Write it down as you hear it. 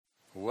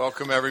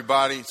Welcome,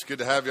 everybody. It's good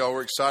to have y'all.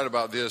 We're excited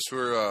about this.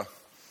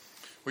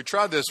 We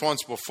tried this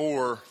once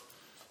before,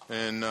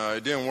 and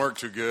it didn't work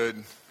too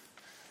good.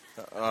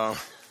 But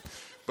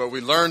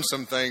we learned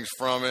some things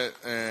from it,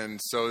 and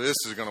so this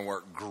is going to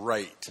work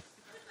great.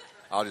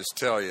 I'll just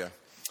tell you.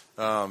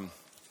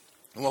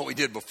 What we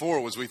did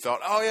before was we thought,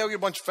 oh, yeah, we get a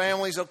bunch of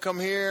families. They'll come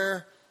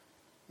here,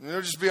 and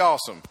it'll just be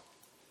awesome.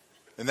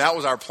 And that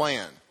was our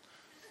plan,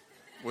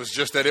 was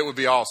just that it would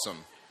be awesome.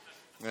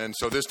 And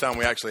so this time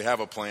we actually have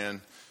a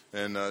plan.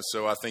 And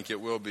so I think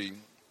it will be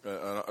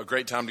a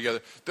great time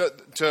together.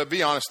 To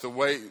be honest, the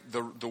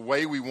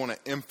way we want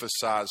to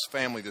emphasize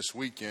family this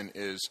weekend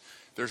is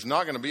there's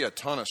not going to be a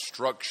ton of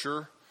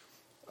structure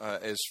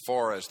as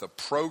far as the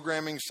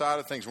programming side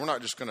of things. We're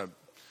not just going to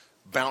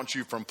bounce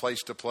you from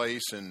place to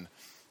place and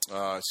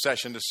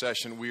session to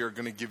session. We are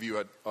going to give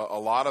you a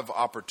lot of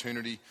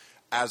opportunity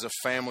as a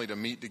family to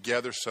meet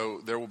together.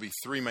 So there will be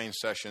 3 main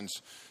sessions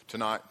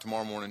tonight,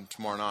 tomorrow morning,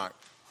 tomorrow night.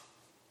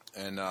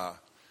 And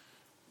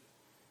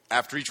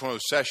after each one of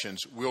those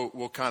sessions,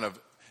 we'll kind of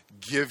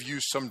give you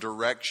some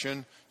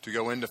direction to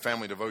go into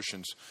family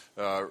devotions,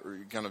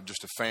 kind of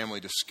just a family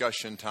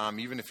discussion time,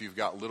 even if you've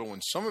got little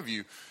ones. Some of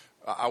you,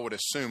 I would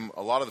assume,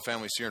 a lot of the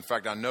families here, in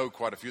fact, I know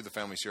quite a few of the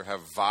families here have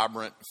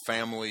vibrant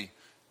family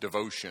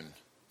devotion,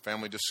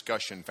 family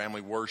discussion, family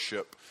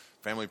worship,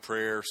 family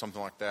prayer,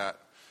 something like that,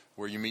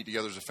 where you meet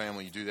together as a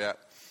family, you do that.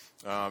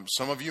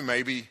 Some of you,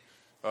 maybe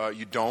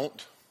you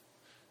don't,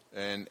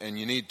 and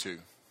you need to.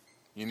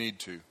 You need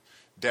to.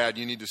 Dad,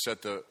 you need to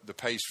set the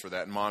pace for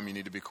that. And Mom, you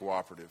need to be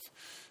cooperative.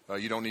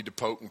 You don't need to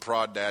poke and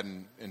prod Dad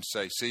and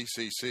say,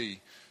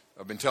 see,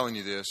 I've been telling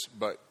you this,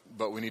 but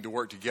we need to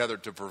work together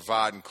to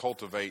provide and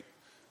cultivate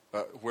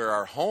where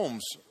our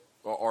homes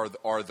are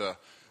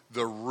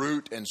the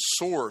root and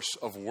source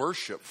of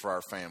worship for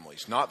our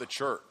families, not the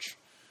church.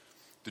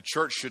 The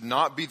church should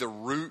not be the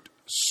root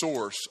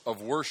source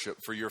of worship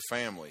for your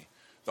family.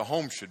 The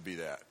home should be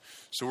that.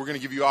 So we're going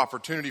to give you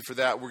opportunity for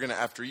that. We're going to,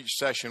 after each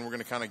session, we're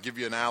going to kind of give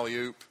you an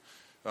alley-oop.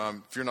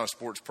 If you're not a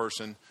sports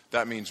person,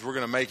 that means we're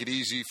going to make it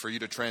easy for you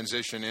to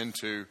transition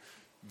into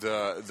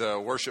the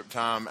worship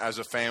time as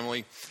a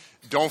family.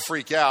 Don't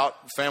freak out.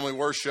 Family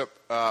worship,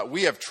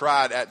 we have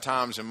tried at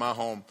times in my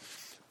home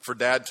for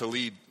Dad to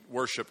lead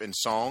worship in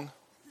song.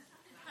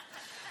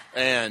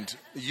 And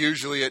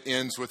usually it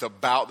ends with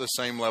about the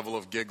same level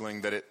of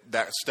giggling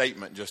that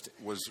statement just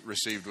was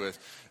received with.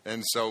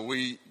 And so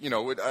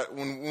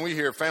when we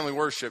hear family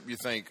worship, you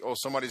think, oh,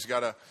 somebody's got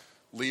to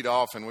lead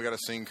off and we got to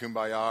sing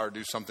Kumbaya or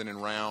do something in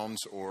rounds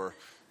or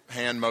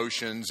hand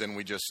motions, and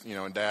we just,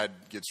 and Dad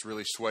gets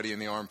really sweaty in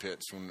the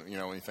armpits when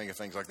you think of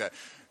things like that.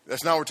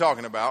 That's not what we're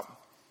talking about,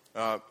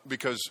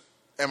 because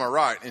am I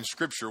right? In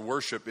Scripture,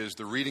 worship is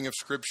the reading of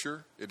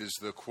Scripture. It is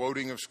the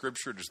quoting of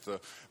Scripture. It is the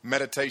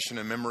meditation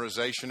and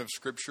memorization of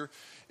Scripture.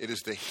 It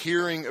is the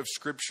hearing of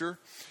Scripture.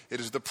 It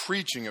is the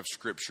preaching of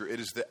Scripture. It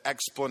is the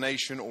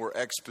explanation or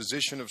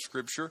exposition of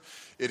Scripture.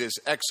 It is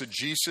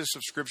exegesis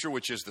of Scripture,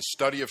 which is the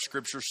study of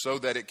Scripture so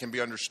that it can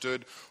be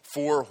understood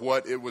for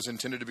what it was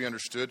intended to be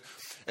understood.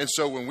 And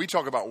so when we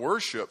talk about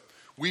worship,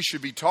 we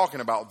should be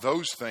talking about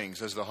those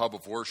things as the hub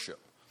of worship,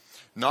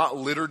 not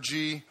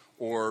liturgy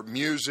or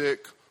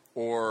music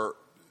or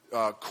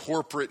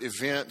corporate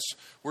events.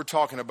 We're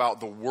talking about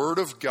the Word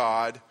of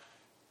God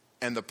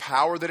and the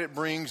power that it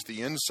brings,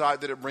 the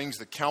insight that it brings,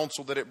 the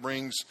counsel that it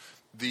brings,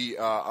 the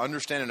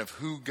understanding of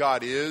who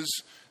God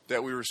is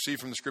that we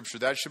receive from the Scripture.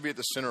 That should be at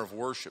the center of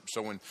worship.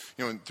 So when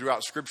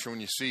throughout Scripture,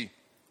 when you see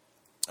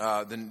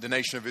the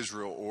nation of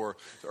Israel or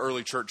the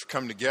early church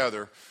come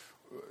together,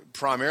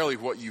 primarily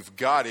what you've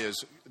got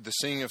is the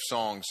singing of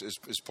songs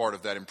is part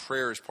of that, and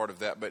prayer is part of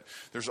that. But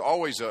there's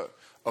always a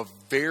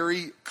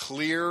very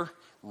clear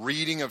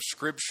reading of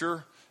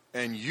Scripture,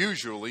 and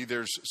usually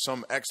there's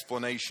some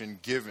explanation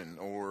given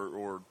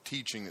or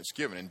teaching that's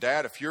given. And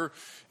Dad, if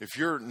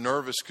you're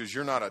nervous because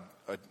you're not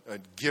a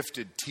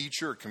gifted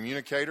teacher or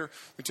communicator,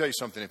 let me tell you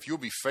something. If you'll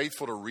be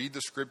faithful to read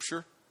the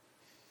Scripture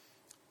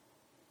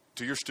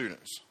to your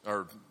students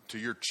or to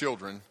your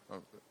children,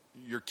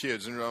 your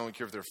kids, and I don't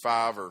care if they're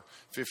 5 or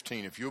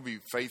 15, if you'll be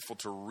faithful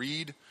to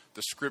read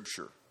the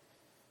Scripture,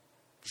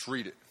 just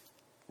read it.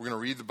 We're going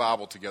to read the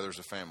Bible together as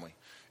a family.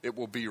 It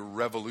will be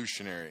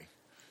revolutionary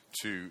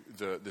to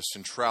the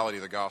centrality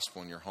of the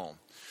gospel in your home.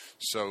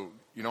 So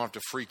you don't have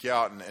to freak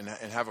out and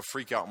have a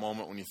freak out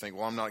moment when you think,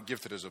 well, I'm not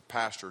gifted as a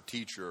pastor,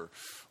 teacher,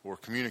 or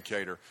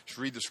communicator. Just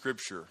read the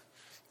Scripture.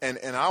 And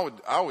I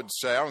would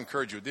say, I would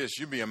encourage you with this.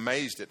 You'd be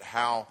amazed at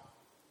how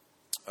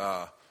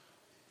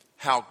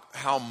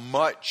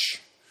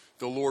much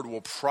the Lord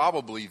will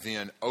probably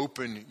then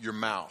open your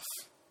mouth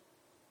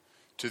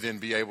to then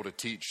be able to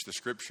teach the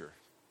Scripture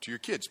to your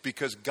kids,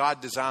 because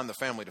God designed the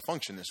family to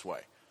function this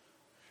way.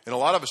 And a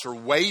lot of us are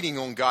waiting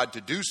on God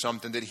to do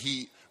something that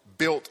He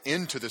built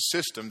into the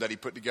system that He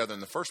put together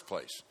in the first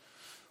place.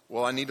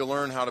 Well, I need to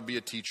learn how to be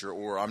a teacher,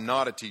 or I'm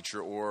not a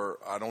teacher, or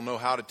I don't know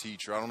how to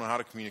teach, or I don't know how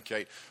to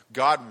communicate.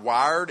 God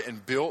wired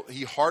and built,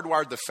 He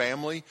hardwired the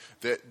family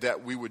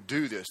that we would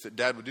do this, that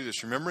Dad would do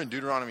this. Remember in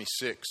Deuteronomy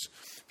 6,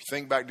 if you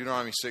think back to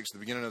Deuteronomy 6, the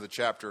beginning of the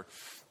chapter,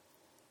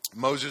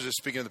 Moses is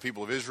speaking to the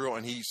people of Israel,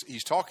 and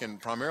he's talking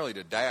primarily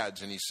to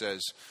dads, and he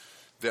says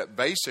that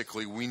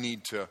basically we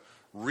need to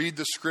read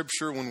the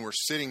scripture when we're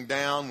sitting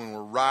down, when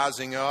we're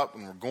rising up,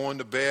 when we're going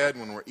to bed,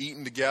 when we're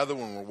eating together,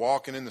 when we're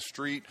walking in the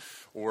street,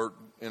 or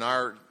in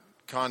our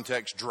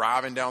context,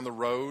 driving down the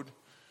road.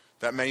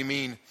 That may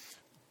mean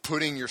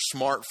putting your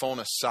smartphone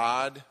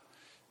aside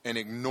and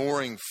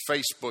ignoring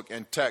Facebook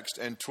and text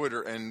and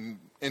Twitter and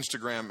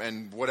Instagram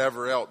and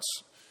whatever else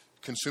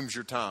consumes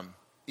your time,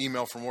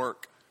 email from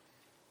work.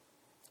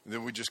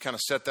 Then we just kind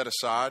of set that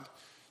aside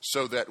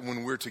so that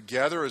when we're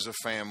together as a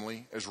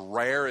family, as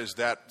rare as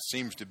that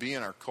seems to be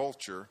in our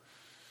culture,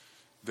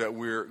 that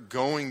we're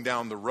going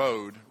down the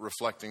road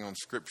reflecting on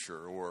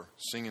Scripture or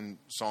singing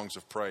songs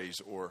of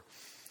praise, or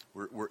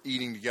we're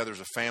eating together as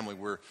a family.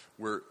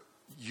 We're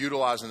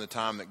utilizing the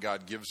time that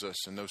God gives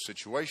us in those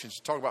situations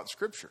to talk about the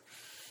Scripture.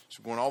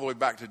 So going all the way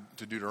back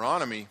to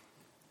Deuteronomy,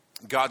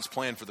 God's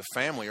plan for the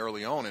family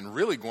early on, and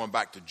really going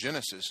back to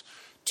Genesis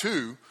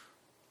 2,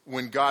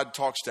 when God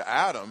talks to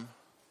Adam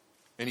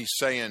and he's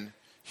saying,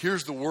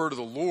 here's the word of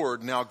the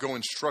Lord, now go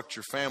instruct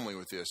your family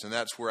with this. And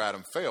that's where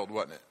Adam failed,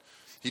 wasn't it?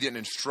 He didn't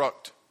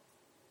instruct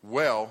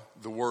well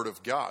the word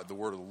of God, the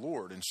word of the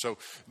Lord. And so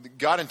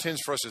God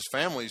intends for us as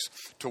families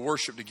to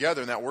worship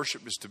together, and that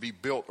worship is to be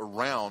built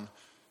around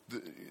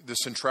the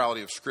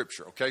centrality of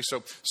Scripture. Okay,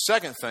 so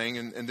second thing,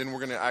 and then we're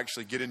going to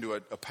actually get into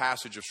a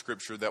passage of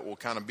Scripture that will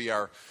kind of be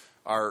our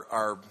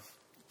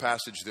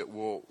passage that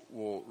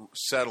we'll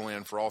settle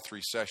in for all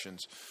three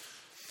sessions.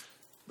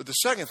 But the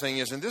second thing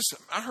is,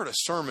 I heard a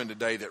sermon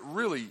today that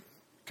really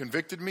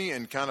convicted me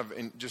and kind of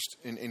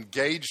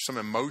engaged some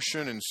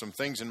emotion and some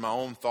things in my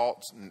own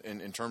thoughts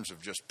in terms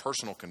of just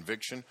personal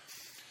conviction.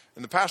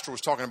 And the pastor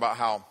was talking about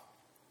how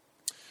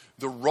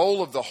the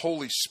role of the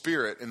Holy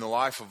Spirit in the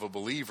life of a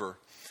believer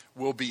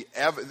will be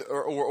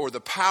or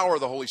the power of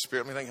the Holy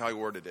Spirit. Let me think how he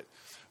worded it.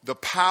 The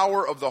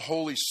power of the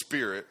Holy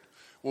Spirit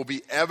will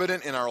be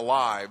evident in our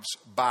lives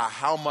by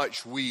how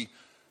much we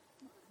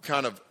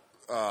kind of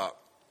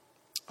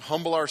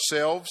humble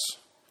ourselves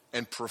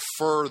and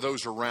prefer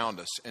those around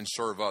us and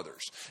serve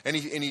others. And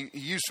he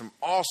used some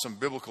awesome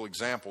biblical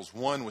examples.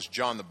 One was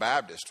John the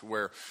Baptist,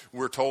 where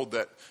we're told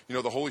that,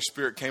 the Holy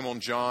Spirit came on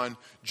John.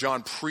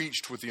 John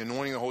preached with the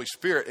anointing of the Holy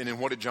Spirit. And then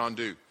what did John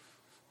do?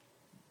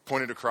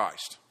 Pointed to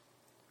Christ.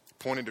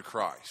 Pointed to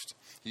Christ.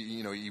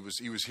 He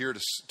was here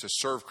to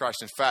serve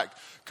Christ. In fact,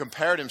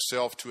 compared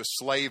himself to a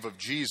slave of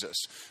Jesus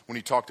when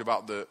he talked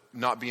about the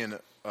not being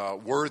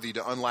worthy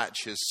to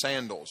unlatch his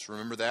sandals.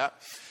 Remember that?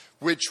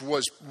 Which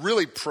was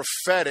really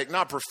prophetic,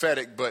 not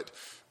prophetic, but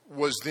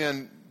was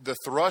then the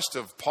thrust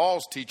of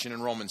Paul's teaching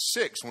in Romans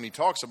 6 when he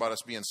talks about us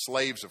being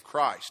slaves of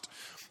Christ.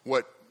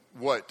 What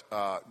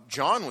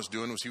John was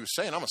doing was he was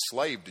saying, I'm a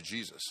slave to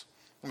Jesus.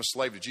 I'm a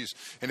slave to Jesus.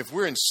 And if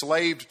we're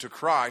enslaved to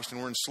Christ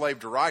and we're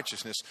enslaved to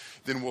righteousness,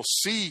 then we'll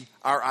see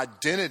our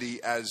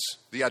identity as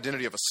the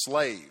identity of a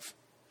slave.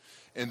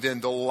 And then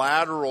the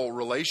lateral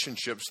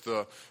relationships,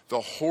 the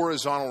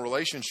horizontal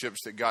relationships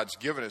that God's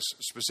given us,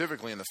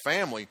 specifically in the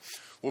family,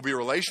 will be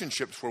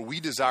relationships where we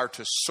desire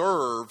to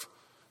serve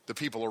the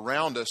people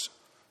around us,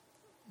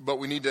 but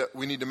we need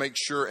to make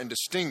sure and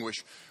distinguish.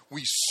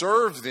 We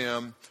serve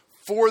them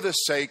for the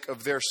sake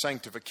of their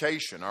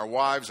sanctification. Our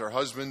wives, our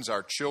husbands,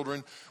 our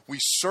children, we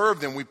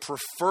serve them, we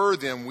prefer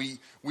them, we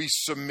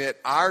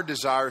submit our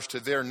desires to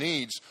their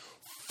needs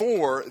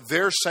for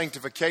their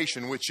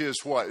sanctification, which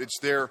is what? It's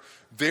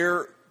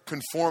their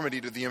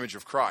conformity to the image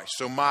of Christ.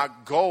 So my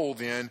goal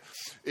then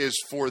is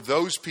for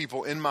those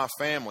people in my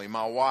family,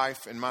 my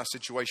wife, in my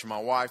situation, my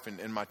wife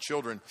and my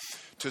children,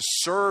 to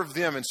serve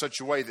them in such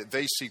a way that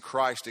they see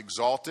Christ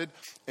exalted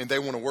and they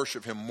want to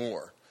worship him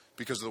more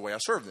because of the way I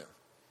serve them.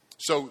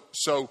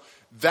 So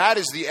that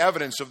is the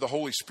evidence of the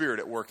Holy Spirit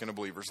at work in a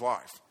believer's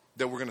life,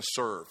 that we're going to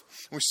serve.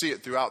 We see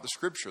it throughout the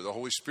Scripture. The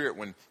Holy Spirit,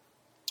 when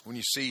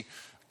you see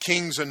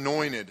kings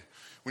anointed,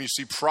 when you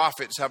see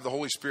prophets have the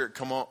Holy Spirit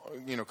come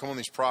on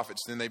these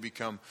prophets, then they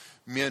become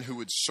men who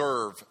would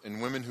serve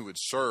and women who would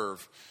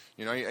serve.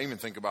 I even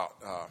think about,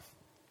 I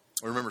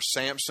remember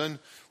Samson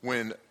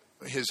when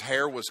his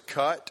hair was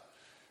cut.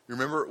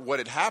 Remember what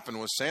had happened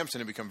was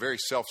Samson had become very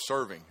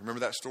self-serving.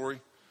 Remember that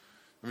story?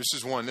 This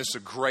is a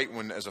great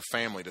one as a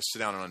family to sit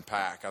down and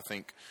unpack. I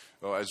think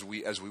as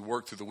we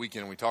work through the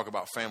weekend and we talk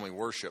about family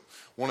worship,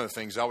 one of the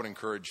things I would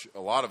encourage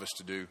a lot of us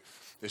to do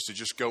is to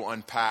just go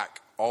unpack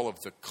all of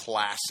the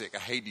classic, I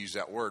hate to use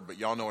that word, but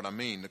y'all know what I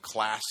mean, the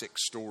classic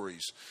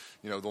stories,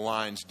 the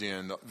lion's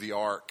den, the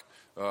ark,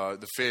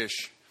 the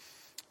fish.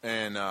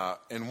 And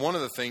one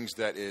of the things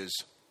that is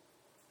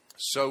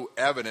so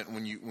evident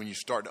when you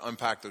start to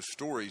unpack those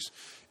stories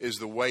is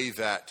the way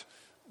that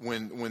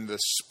when the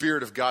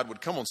Spirit of God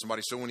would come on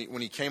somebody. So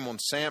when he came on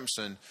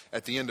Samson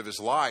at the end of his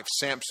life,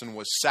 Samson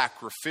was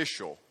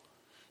sacrificial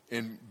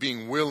in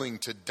being willing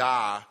to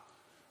die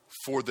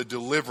for the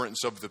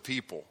deliverance of the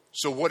people.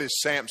 So what is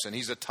Samson?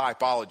 He's a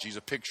typology. He's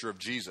a picture of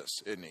Jesus,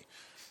 isn't he?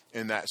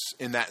 In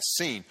that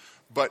scene.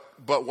 But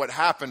what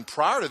happened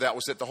prior to that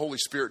was that the Holy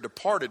Spirit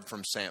departed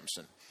from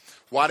Samson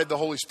Why did the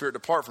Holy Spirit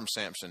depart from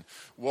Samson?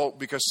 Well,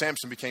 because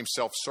Samson became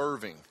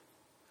self-serving.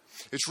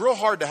 It's real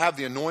hard to have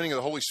the anointing of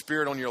the Holy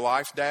Spirit on your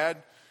life, Dad,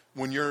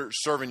 when you're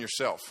serving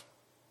yourself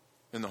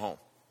in the home.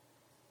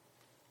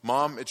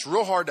 Mom, it's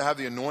real hard to have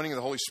the anointing of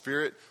the Holy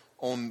Spirit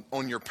on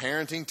your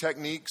parenting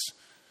techniques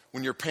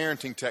when your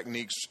parenting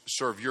techniques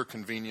serve your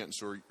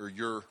convenience or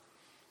your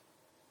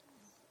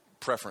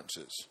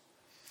preferences.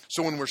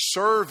 So when we're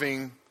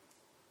serving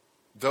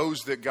those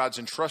that God's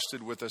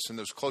entrusted with us in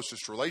those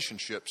closest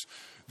relationships,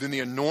 then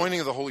the anointing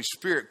of the Holy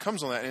Spirit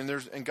comes on that,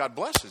 and God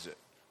blesses it.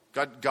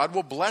 God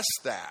will bless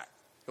that.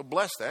 He'll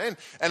bless that.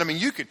 And I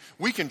mean,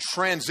 we can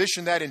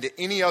transition that into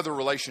any other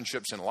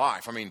relationships in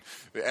life. I mean,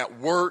 at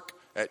work,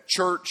 at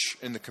church,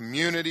 in the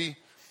community,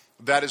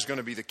 that is going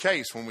to be the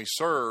case when we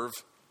serve.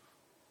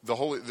 The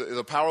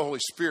power of the Holy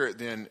Spirit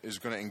then is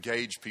going to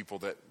engage people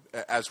that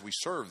as we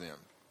serve them.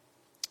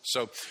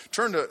 So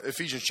turn to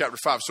Ephesians chapter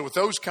 5. So with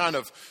those kind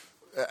of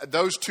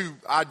those two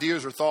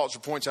ideas or thoughts or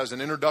points as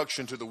an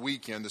introduction to the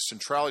weekend, the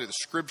centrality of the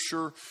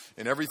Scripture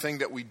and everything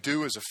that we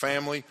do as a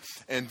family,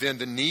 and then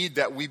the need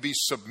that we be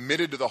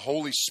submitted to the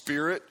Holy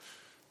Spirit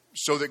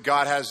so that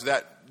God has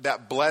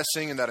that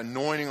blessing and that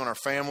anointing on our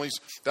families.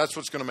 That's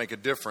what's going to make a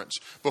difference.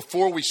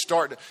 Before we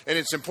start, and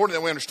it's important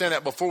that we understand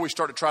that before we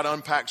start to try to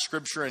unpack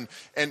Scripture,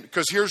 and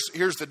because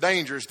here's the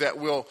dangers that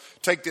we'll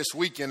take this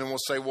weekend and we'll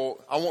say,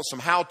 well, I want some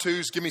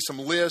how-tos, give me some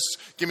lists,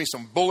 give me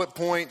some bullet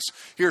points.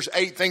 Here's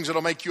 8 things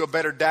that'll make you a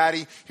better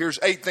daddy. Here's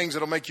 8 things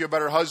that'll make you a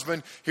better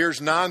husband.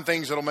 Here's 9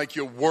 things that'll make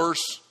you a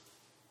worse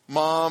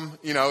mom.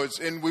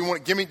 And we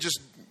want give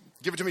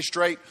it to me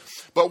straight.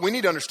 But we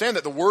need to understand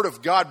that the Word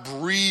of God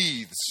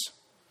breathes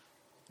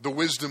the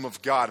wisdom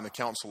of God and the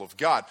counsel of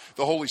God.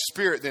 The Holy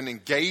Spirit then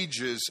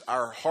engages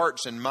our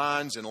hearts and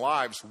minds and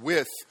lives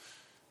with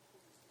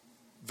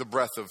the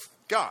breath of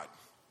God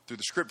through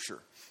the Scripture.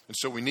 And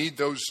so we need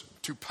those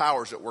two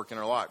powers at work in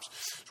our lives.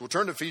 So we'll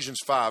turn to Ephesians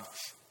 5.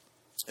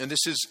 And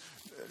this is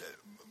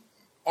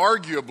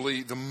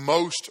arguably the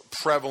most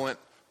prevalent,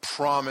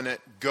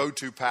 prominent,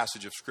 go-to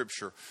passage of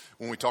Scripture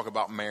when we talk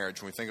about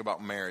marriage, when we think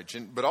about marriage,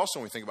 but also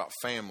when we think about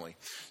family.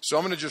 So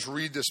I'm going to just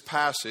read this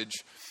passage,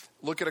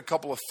 look at a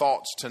couple of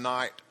thoughts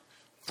tonight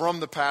from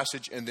the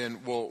passage, and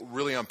then we'll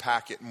really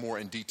unpack it more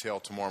in detail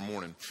tomorrow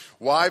morning.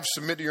 Wives,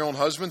 submit to your own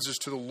husbands as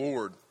to the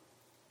Lord.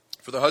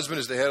 For the husband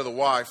is the head of the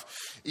wife,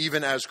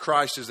 even as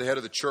Christ is the head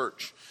of the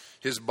church,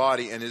 his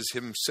body, and is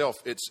himself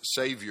its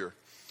Savior.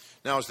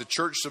 Now, as the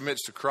church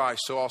submits to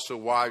Christ, so also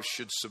wives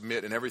should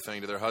submit in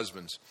everything to their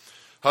husbands.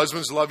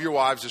 Husbands, love your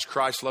wives as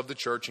Christ loved the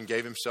church and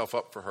gave himself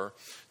up for her,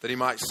 that he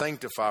might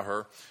sanctify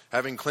her,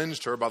 having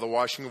cleansed her by the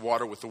washing of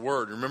water with the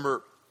word.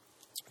 Remember,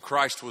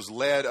 Christ was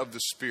led of the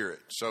Spirit.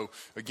 So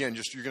again,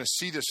 you're going to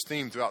see this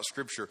theme throughout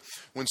Scripture.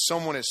 When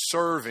someone is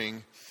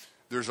serving,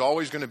 there's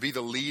always going to be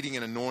the leading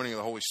and anointing of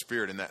the Holy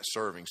Spirit in that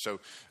serving. So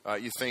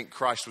you think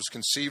Christ was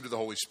conceived of the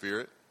Holy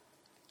Spirit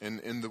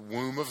in the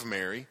womb of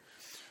Mary.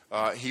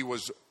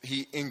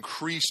 He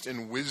increased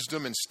in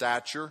wisdom and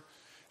stature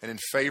and in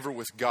favor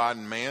with God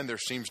and man. There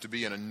seems to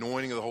be an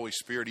anointing of the Holy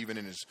Spirit even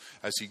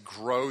as he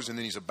grows, and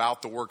then he's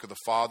about the work of the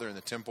Father in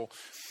the temple.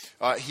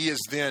 He is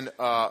then,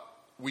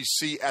 we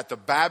see at the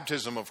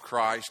baptism of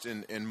Christ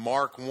in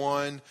Mark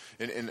 1,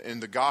 in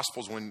the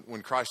Gospels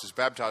when Christ is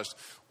baptized,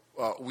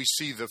 we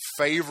see the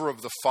favor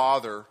of the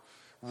Father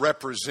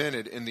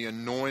represented in the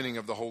anointing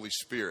of the Holy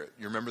Spirit.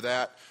 You remember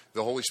that?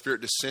 The Holy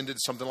Spirit descended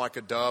something like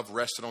a dove,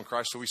 rested on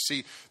Christ. So we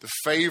see the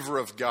favor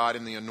of God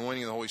in the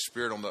anointing of the Holy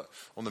Spirit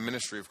on the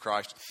ministry of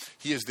Christ.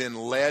 He is then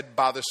led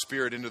by the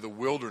Spirit into the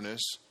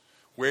wilderness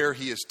where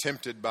he is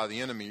tempted by the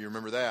enemy. You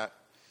remember that?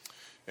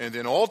 And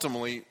then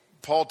ultimately,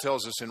 Paul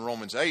tells us in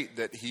Romans 8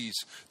 that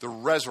the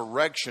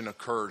resurrection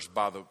occurs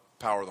by the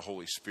power of the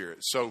Holy Spirit.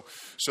 So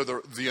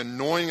the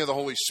anointing of the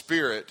Holy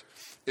Spirit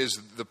is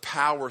the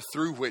power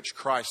through which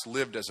Christ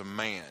lived as a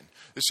man.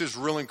 This is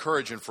real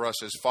encouraging for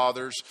us as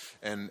fathers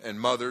and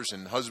mothers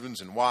and husbands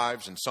and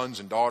wives and sons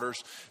and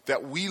daughters,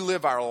 that we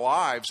live our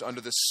lives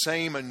under the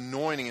same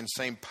anointing and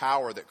same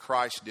power that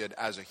Christ did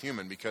as a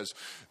human. Because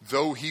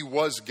though he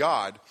was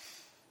God,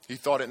 he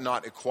thought it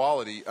not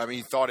equality.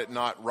 He thought it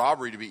not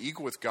robbery to be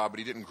equal with God, but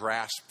he didn't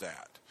grasp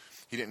that.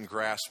 He didn't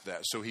grasp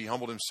that. So he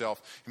humbled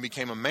himself and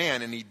became a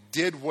man, and he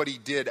did what he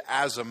did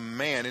as a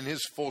man in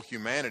his full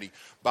humanity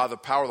by the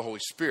power of the Holy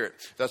Spirit.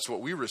 That's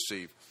what we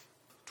receive.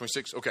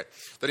 26, okay.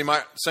 That he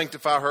might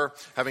sanctify her,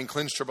 having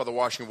cleansed her by the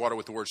washing of water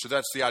with the word. So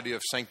that's the idea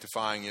of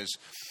sanctifying, is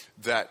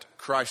that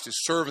Christ is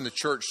serving the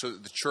church so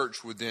that the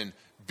church would then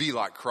be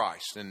like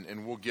Christ.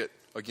 And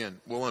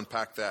we'll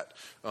unpack that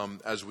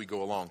as we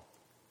go along.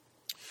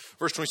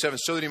 Verse 27,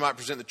 so that he might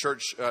present the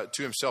church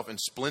to himself in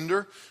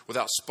splendor,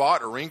 without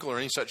spot or wrinkle or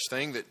any such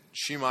thing, that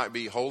she might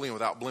be holy and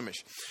without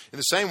blemish. In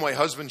the same way,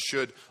 husbands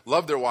should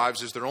love their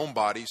wives as their own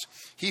bodies.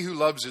 He who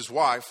loves his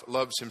wife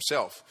loves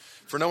himself.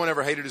 For no one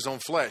ever hated his own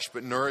flesh,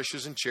 but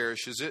nourishes and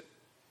cherishes it,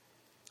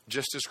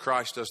 just as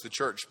Christ does the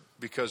church,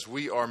 because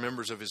we are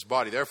members of his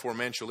body. Therefore, a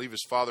man shall leave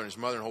his father and his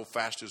mother and hold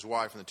fast to his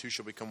wife, and the two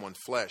shall become one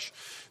flesh.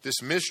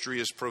 This mystery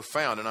is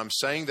profound, and I'm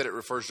saying that it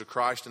refers to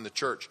Christ and the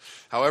church.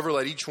 However,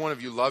 let each one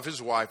of you love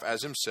his wife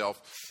as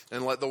himself,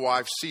 and let the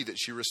wife see that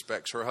she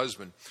respects her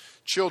husband.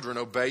 Children,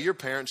 obey your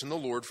parents in the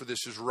Lord, for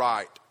this is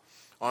right.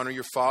 Honor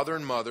your father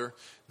and mother.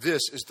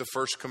 This is the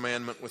first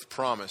commandment with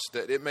promise,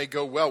 that it may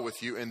go well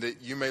with you and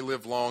that you may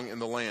live long in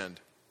the land.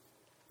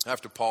 I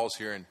have to pause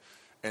here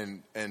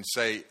and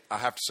say, I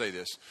have to say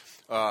this.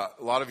 A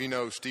lot of you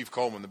know Steve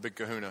Coleman, the Big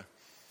Kahuna.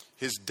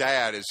 His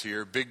dad is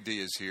here. Big D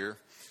is here.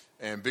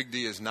 And Big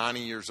D is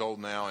 90 years old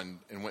now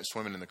and went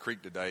swimming in the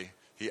creek today.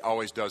 He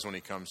always does when he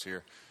comes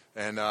here.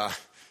 And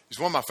he's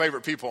one of my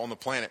favorite people on the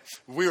planet.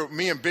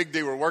 Me and Big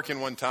D were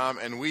working one time,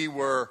 and we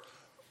were...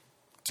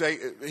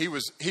 He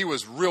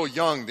was real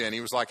young then.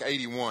 He was like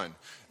 81.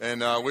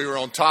 And we were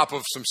on top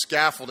of some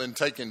scaffolding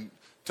taking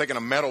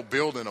a metal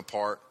building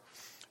apart.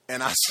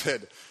 And I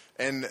said...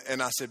 And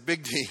I said,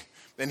 Big D,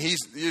 and he's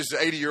an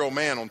 80-year-old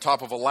man on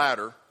top of a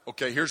ladder.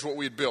 Okay, here's what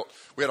we had built.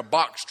 We had a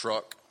box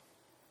truck.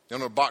 You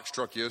know what a box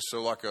truck is?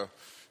 So like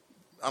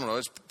I don't know,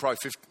 it's probably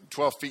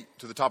 12 feet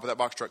to the top of that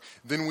box truck.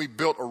 Then we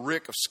built a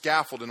rick of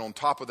scaffolding on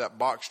top of that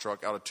box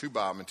truck out of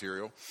 2x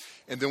material.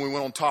 And then we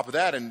went on top of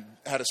that and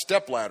had a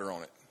step ladder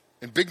on it.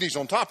 And Big D's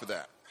on top of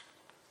that.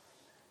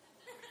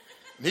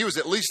 And he was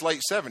at least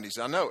late 70s,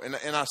 I know.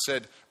 And I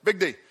said, Big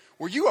D,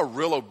 were you a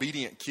real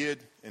obedient kid?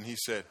 And he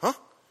said, huh?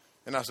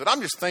 And I said,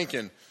 I'm just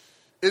thinking,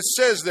 it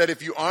says that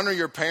if you honor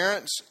your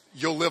parents,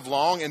 you'll live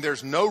long, and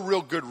there's no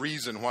real good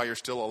reason why you're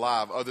still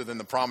alive other than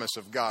the promise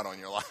of God on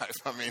your life.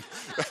 I mean,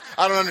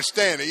 I don't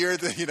understand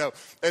it.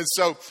 And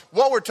so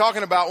what we're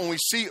talking about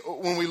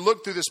when we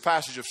look through this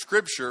passage of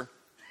Scripture,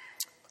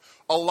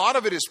 a lot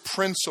of it is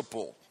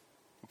principle.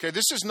 Okay,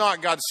 this is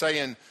not God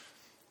saying,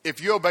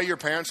 if you obey your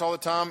parents all the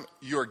time,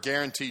 you're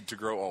guaranteed to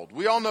grow old.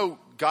 We all know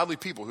godly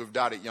people who have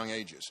died at young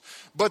ages.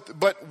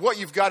 But what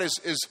you've got is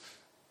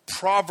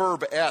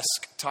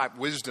proverb-esque type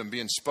wisdom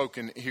being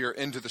spoken here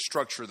into the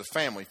structure of the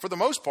family. For the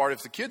most part,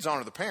 if the kids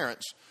honor the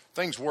parents,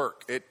 things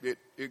work.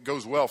 It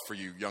goes well for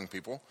you, young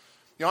people.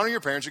 You honor your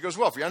parents, it goes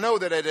well for you. I know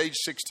that at age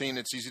 16,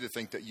 it's easy to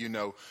think that you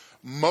know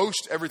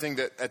most everything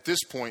that at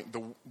this point,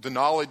 the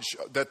knowledge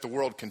that the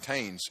world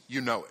contains, you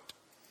know it.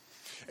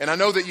 And I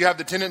know that you have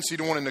the tendency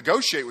to want to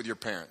negotiate with your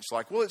parents.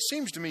 Like, well, it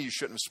seems to me you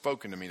shouldn't have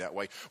spoken to me that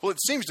way. Well,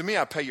 it seems to me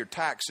I pay your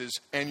taxes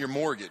and your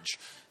mortgage.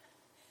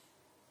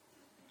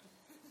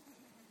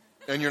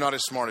 And you're not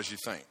as smart as you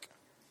think,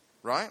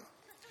 right?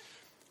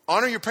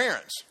 Honor your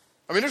parents.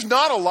 I mean, there's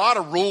not a lot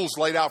of rules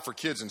laid out for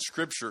kids in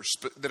Scripture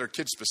that are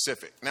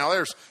kid-specific. Now,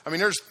 there's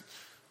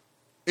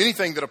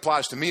anything that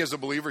applies to me as a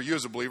believer, you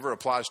as a believer,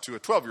 applies to a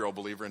 12-year-old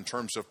believer in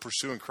terms of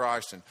pursuing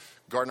Christ and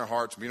guarding our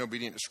hearts, being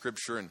obedient to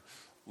Scripture and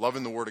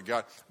loving the Word of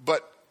God.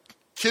 But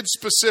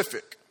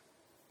kid-specific,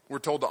 we're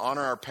told to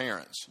honor our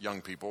parents,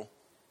 young people.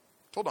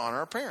 We're told to honor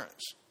our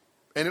parents.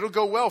 And it'll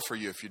go well for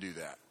you if you do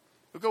that.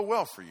 It'll go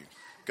well for you.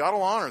 God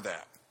will honor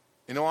that.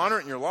 And he'll honor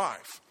it in your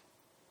life.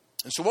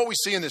 And so what we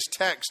see in this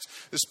text,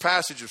 this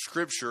passage of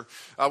Scripture,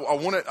 I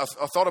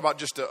thought about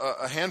just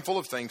a handful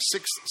of things,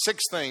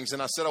 six things,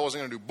 and I said I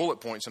wasn't going to do bullet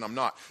points, and I'm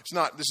not.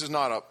 This is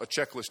not a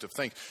checklist of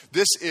things.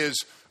 This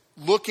is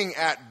looking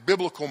at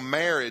biblical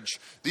marriage.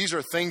 These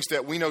are things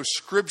that we know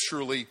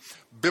scripturally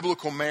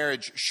biblical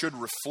marriage should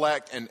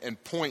reflect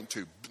and point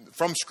to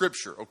from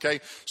Scripture,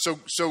 okay?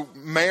 So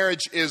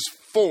marriage is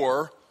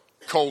for,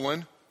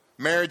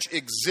 marriage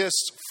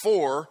exists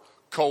for,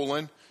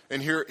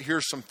 and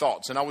here's some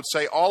thoughts. And I would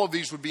say all of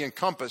these would be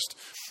encompassed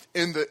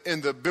in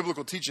the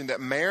biblical teaching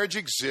that marriage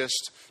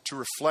exists to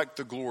reflect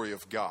the glory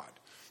of God.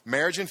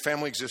 Marriage and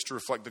family exist to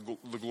reflect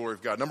the glory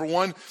of God. Number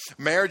one,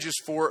 marriage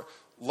is for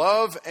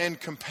love and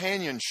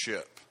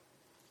companionship.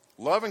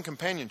 Love and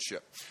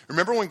companionship.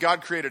 Remember when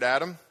God created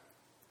Adam?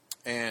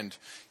 And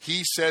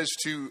he says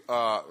to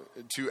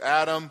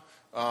Adam,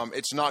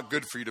 it's not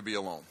good for you to be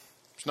alone.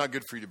 It's not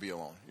good for you to be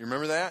alone. You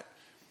remember that?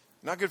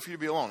 Not good for you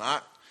to be alone.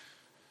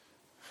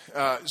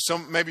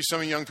 Maybe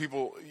some young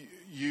people,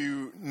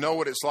 you know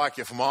what it's like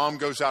if mom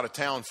goes out of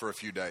town for a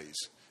few days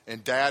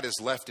and dad is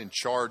left in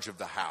charge of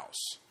the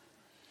house.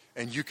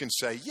 And you can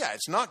say, yeah,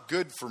 it's not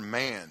good for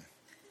man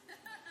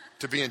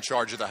to be in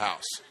charge of the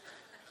house.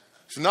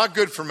 It's not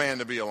good for man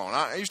to be alone.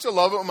 I used to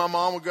love it when my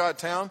mom would go out of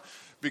town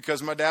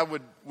because my dad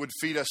would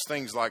feed us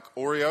things like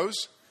Oreos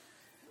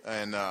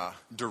and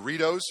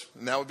Doritos,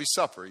 and that would be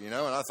supper, and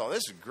I thought,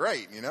 this is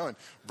great, and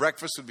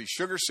breakfast would be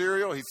sugar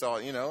cereal. He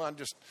thought, I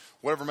just,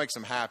 whatever makes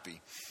him happy.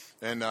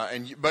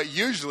 But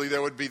usually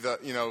there would be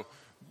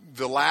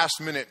the last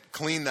minute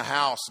clean the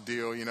house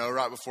deal,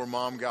 right before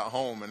mom got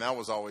home, and that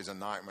was always a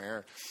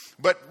nightmare.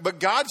 But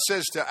God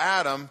says to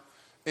Adam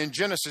in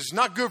Genesis, it's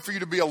not good for you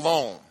to be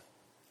alone.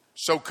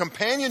 So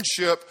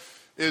companionship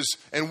is,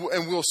 and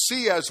we'll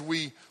see as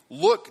we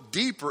look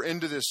deeper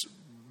into this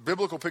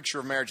biblical picture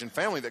of marriage and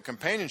family, that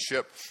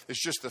companionship is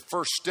just the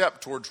first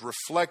step towards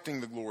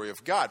reflecting the glory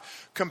of God.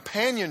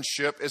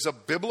 Companionship is a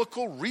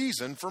biblical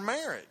reason for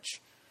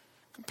marriage.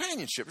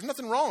 Companionship. There's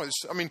nothing wrong with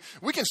this. I mean,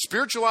 we can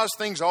spiritualize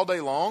things all day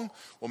long.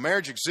 Well,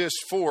 marriage exists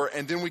for,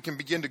 and then we can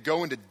begin to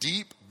go into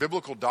deep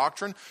biblical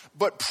doctrine.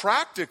 But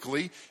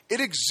practically, it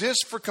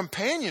exists for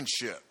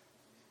companionship.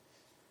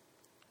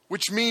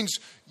 Which means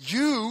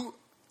you,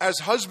 as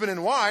husband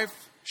and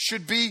wife,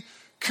 should be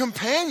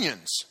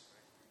companions.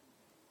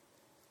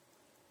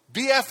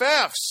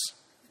 BFFs.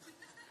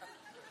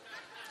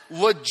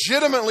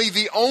 Legitimately,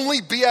 the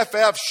only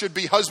BFFs should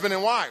be husband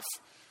and wife.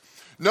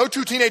 No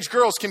two teenage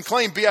girls can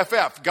claim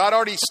BFF. God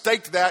already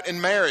staked that in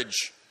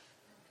marriage.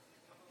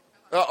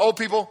 Old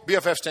people,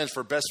 BFF stands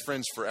for best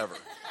friends forever.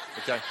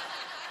 Okay?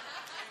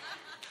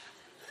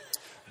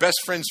 Best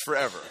friends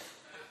forever.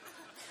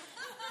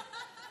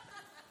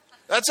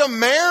 That's a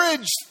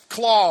marriage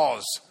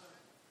clause.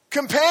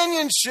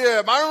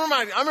 Companionship.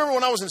 I remember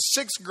when I was in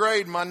 6th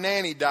grade, my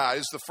nanny died.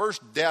 It's the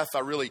first death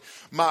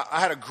I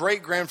had a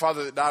great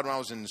grandfather that died when I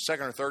was in 2nd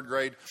or 3rd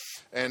grade.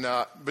 And,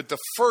 but the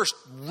first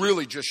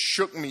really just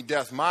shook me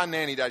death. My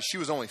nanny died. She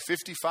was only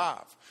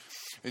 55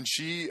 and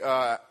she,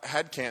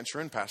 had cancer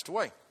and passed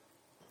away.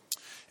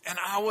 And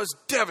I was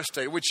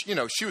devastated, which,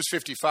 she was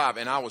 55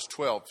 and I was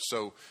 12.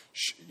 So,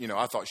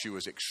 I thought she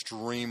was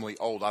extremely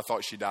old. I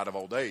thought she died of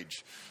old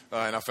age.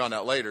 And I found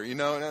out later, and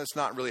that's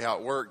not really how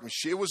it worked.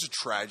 It was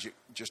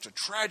just a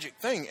tragic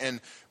thing.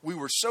 And we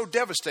were so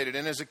devastated.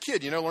 And as a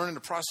kid, learning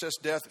to process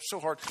death, it's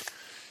so hard.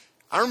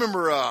 I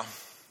remember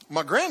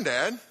my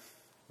granddad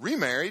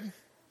remarried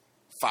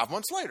 5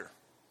 months later.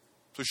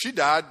 So she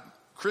died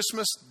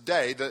Christmas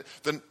Day.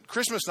 The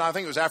Christmas night, I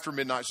think it was after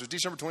midnight. So it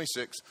was December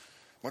 26th.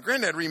 My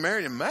granddad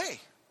remarried in May.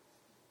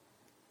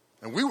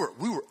 And we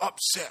were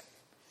upset.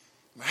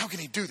 How can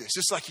he do this?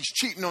 It's like he's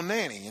cheating on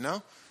Nanny, And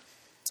I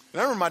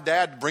remember my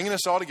dad bringing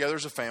us all together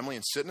as a family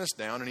and sitting us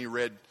down, and he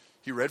read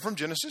from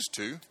Genesis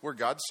 2, where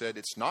God said,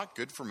 it's not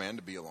good for man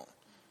to be alone.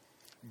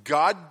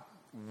 God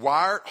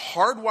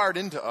hardwired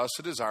into us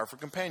a desire for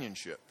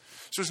companionship.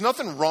 So there's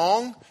nothing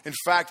wrong. In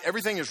fact,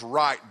 everything is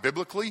right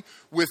biblically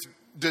with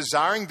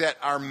desiring that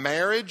our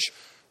marriage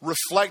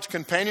reflect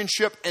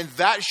companionship, and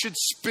that should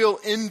spill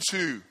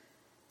into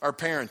our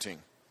parenting.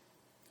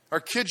 Our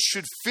kids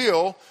should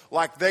feel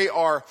like they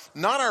are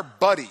not our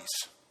buddies,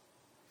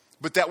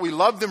 but that we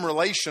love them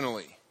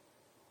relationally,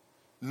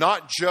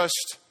 not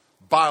just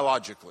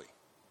biologically.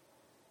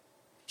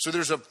 So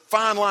there's a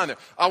fine line there.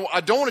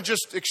 I don't want to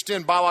just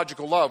extend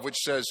biological love, which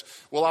says,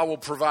 well, I will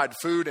provide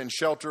food and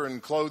shelter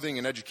and clothing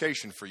and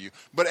education for you.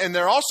 And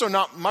they're also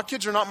not, my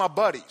kids are not my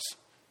buddies.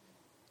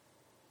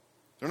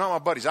 They're not my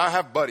buddies. I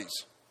have buddies.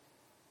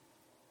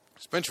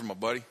 Spencer, my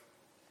buddy.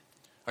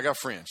 I got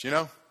friends,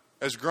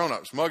 as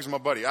grown-ups. Muggs is my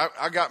buddy.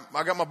 I got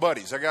my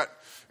buddies. I got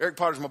Eric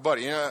Potter's my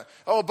buddy. A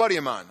buddy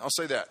of mine. I'll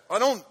say that. I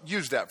don't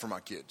use that for my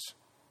kids.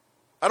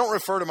 I don't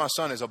refer to my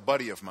son as a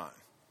buddy of mine,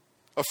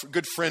 a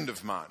good friend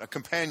of mine, a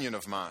companion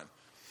of mine.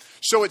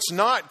 So it's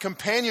not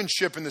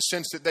companionship in the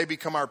sense that they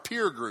become our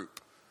peer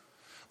group.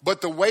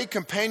 But the way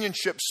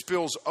companionship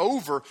spills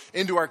over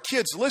into our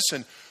kids,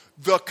 listen,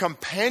 the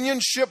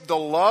companionship, the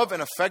love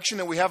and affection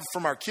that we have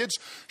from our kids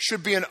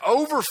should be an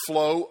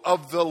overflow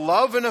of the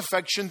love and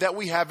affection that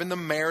we have in the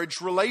marriage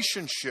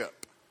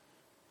relationship.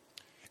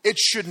 It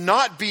should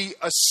not be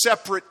a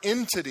separate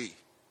entity.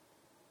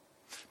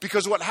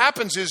 Because what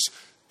happens is,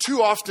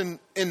 too often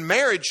in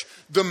marriage,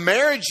 the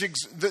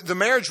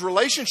marriage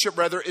relationship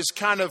is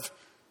kind of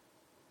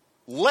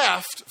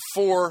left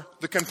for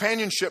the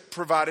companionship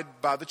provided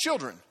by the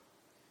children.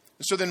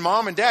 And so then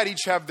mom and dad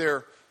each have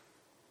their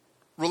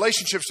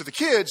relationships with the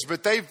kids,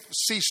 but they've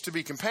ceased to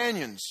be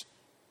companions.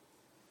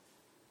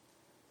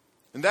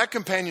 And that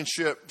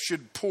companionship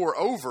should pour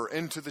over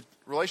into the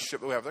relationship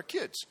that we have with our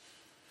kids.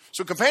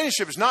 So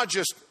companionship is not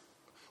just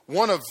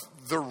one of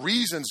the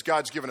reasons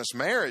God's given us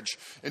marriage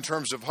in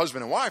terms of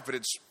husband and wife, but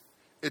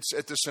it's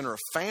at the center of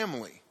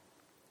family.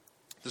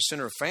 The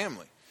center of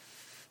family.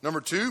 Number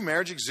 2,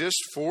 marriage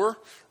exists for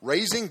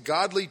raising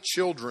godly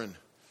children.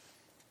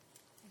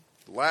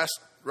 The last,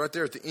 right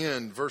there at the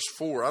end, verse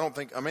 4.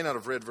 I may not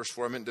have read verse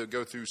 4. I meant to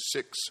go through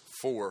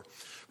 6:4.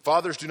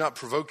 Fathers, do not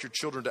provoke your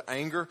children to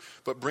anger,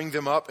 but bring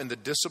them up in the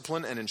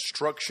discipline and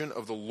instruction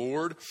of the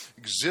Lord.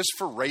 Exists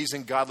for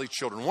raising godly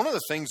children. One of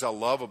the things I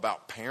love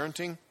about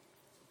parenting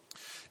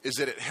is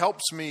that it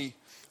helps me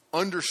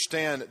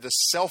understand the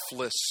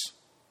selfless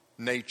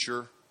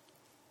nature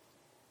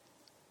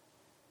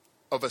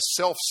of a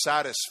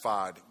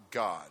self-satisfied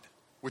God,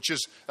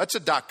 that's a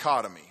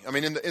dichotomy. I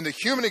mean, in the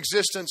human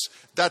existence,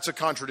 that's a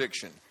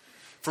contradiction.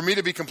 For me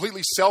to be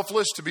completely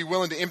selfless, to be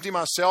willing to empty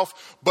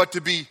myself, but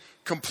to be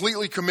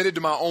completely committed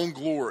to my own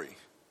glory.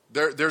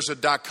 There's a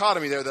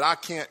dichotomy there that I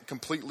can't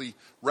completely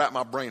wrap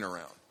my brain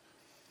around.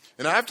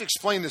 And I have to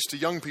explain this to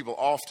young people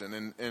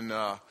often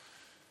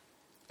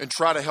and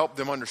try to help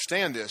them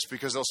understand this,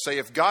 because they'll say,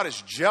 if God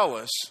is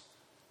jealous,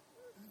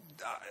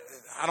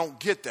 I don't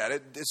get that.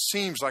 It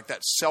seems like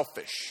that's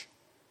selfish.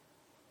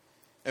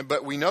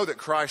 But we know that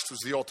Christ was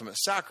the ultimate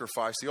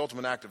sacrifice. The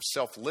ultimate act of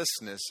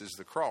selflessness is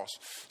the cross.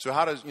 So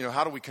how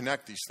do we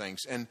connect these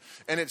things? And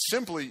it's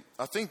simply,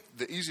 I think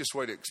the easiest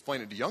way to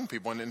explain it to young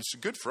people, and it's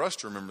good for us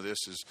to remember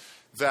this, is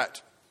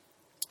that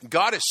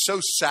God is so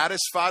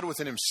satisfied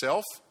within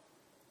himself,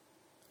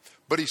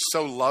 but he's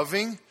so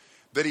loving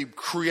that he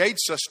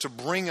creates us to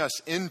bring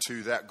us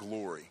into that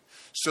glory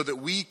so that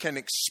we can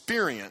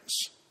experience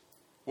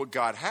what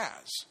God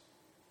has.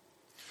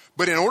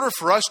 But in order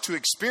for us to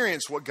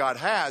experience what God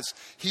has,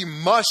 he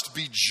must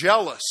be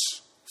jealous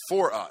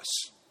for us.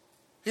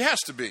 He has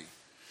to be.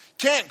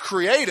 Can't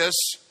create us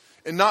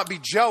and not be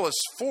jealous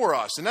for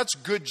us. And that's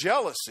good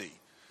jealousy.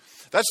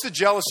 That's the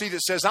jealousy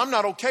that says, I'm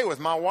not okay with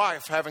my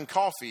wife having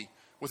coffee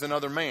with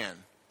another man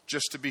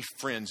just to be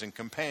friends and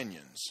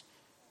companions.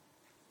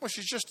 Well,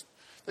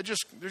 they're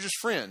just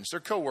friends. They're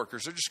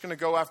coworkers. They're just going to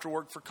go after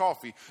work for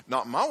coffee.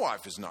 Not my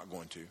wife is not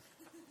going to.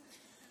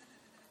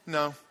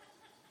 No,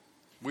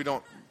 we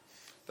don't.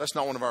 That's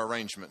not one of our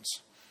arrangements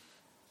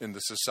in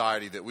the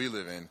society that we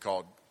live in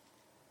called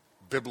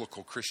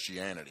biblical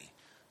Christianity.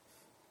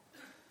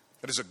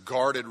 It is a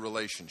guarded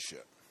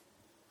relationship.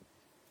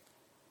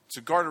 It's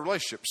a guarded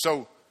relationship.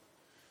 So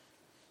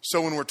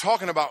when we're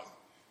talking about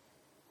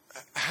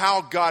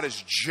how God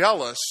is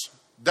jealous,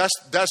 that's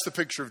the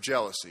picture of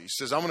jealousy. He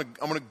says, I'm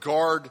going to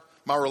guard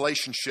my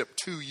relationship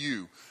to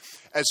you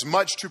as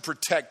much to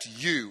protect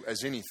you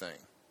as anything.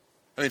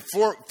 I mean,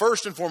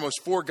 first and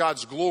foremost, for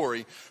God's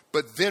glory,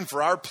 but then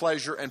for our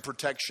pleasure and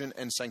protection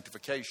and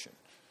sanctification.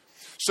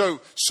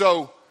 So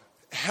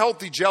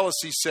healthy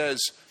jealousy says,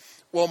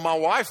 well, my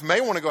wife may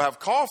want to go have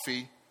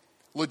coffee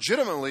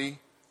legitimately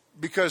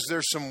because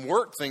there's some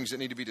work things that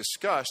need to be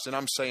discussed. And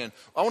I'm saying,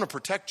 I want to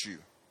protect you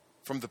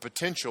from the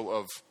potential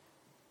of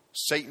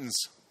Satan's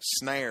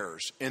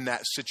snares in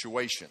that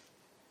situation.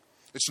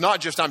 It's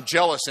not just I'm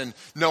jealous and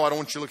no, I don't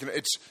want you looking at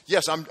it.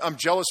 Yes, I'm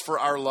jealous for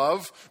our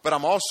love, but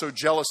I'm also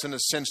jealous in the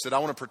sense that I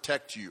want to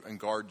protect you and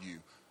guard you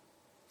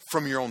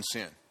from your own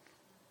sin.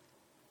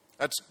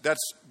 That's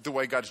the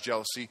way God's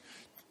jealousy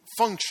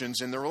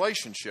functions in the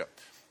relationship.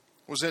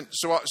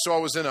 So I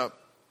was in a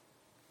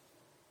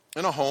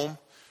home.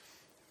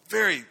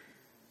 I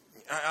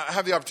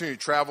have the opportunity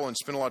to travel and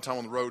spend a lot of time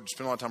on the road,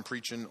 spend a lot of time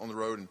preaching on the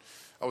road, and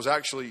I was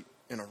actually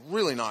in a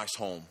really nice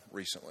home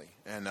recently,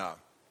 and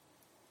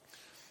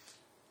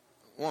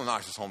one of the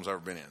nicest homes I've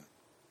ever been in.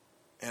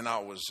 And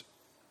it was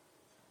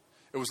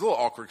a little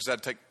awkward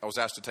because I was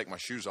asked to take my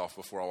shoes off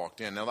before I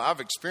walked in. Now, I've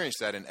experienced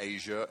that in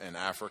Asia and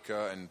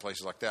Africa and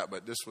places like that,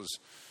 but this was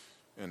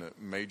in a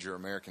major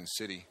American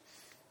city.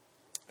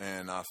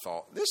 And I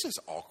thought, this is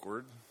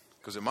awkward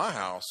because at my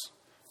house,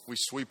 we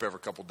sweep every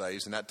couple of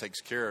days, and that takes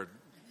care of,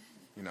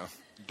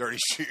 dirty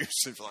shoes.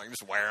 It's like,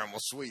 just wear them, we'll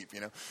sweep,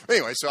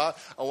 Anyway, so I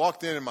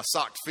walked in my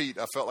socked feet.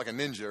 I felt like a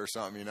ninja or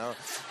something,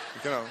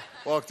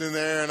 walked in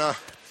there, and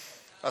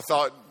I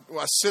thought, well,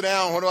 I sit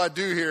down. What do I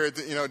do here?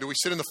 Do we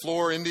sit in the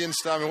floor, Indian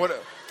style? I mean,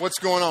 what's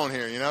going on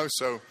here?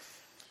 So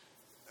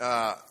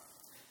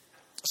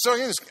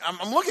again,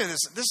 I'm looking at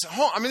this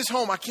home. I mean, this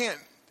home, I can't.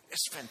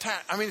 It's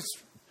fantastic. I mean,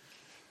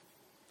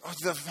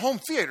 the home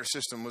theater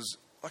system was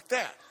like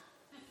that.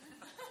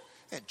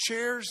 It had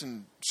chairs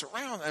and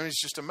surround. I mean,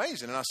 it's just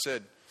amazing. And I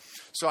said,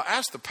 so I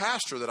asked the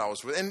pastor that I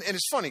was with, and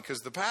it's funny because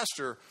the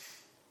pastor,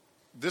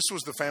 this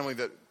was the family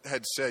that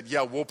had said,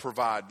 yeah, we'll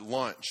provide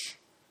lunch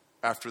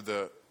after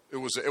it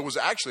was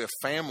actually a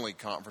family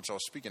conference I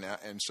was speaking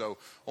at. And so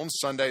on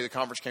Sunday, the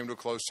conference came to a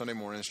close Sunday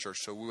morning in this church.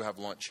 So we would have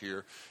lunch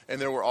here.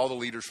 And there were all the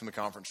leaders from the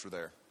conference were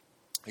there.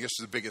 I guess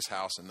it was the biggest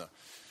house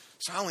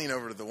so I leaned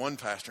over to the one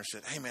pastor and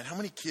said, hey man, how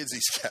many kids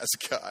these guys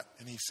got?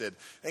 And he said,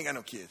 they ain't got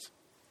no kids.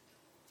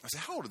 I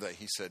said, how old are they?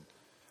 He said,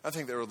 I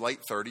think they were late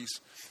 30s.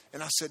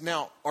 And I said,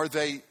 now, are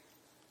they,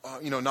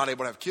 not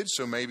able to have kids?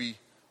 So maybe,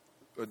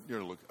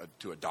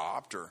 to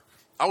adopt or...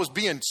 I was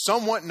being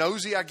somewhat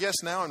nosy, I guess,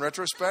 now in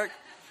retrospect.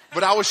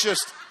 But I was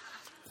just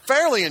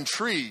fairly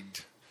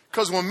intrigued.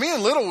 Because when me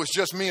and Little was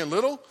just me and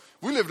Little,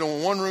 we lived in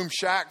a one-room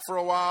shack for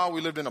a while.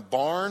 We lived in a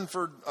barn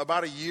for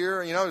about a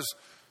year. You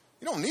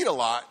don't need a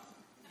lot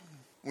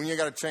when you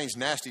got to change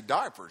nasty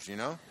diapers,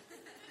 And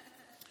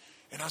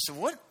I said,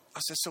 what? I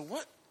said, so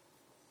what?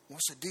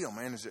 What's the deal,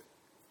 man?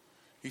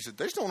 He said,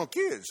 they just don't want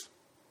no kids.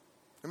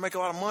 They make a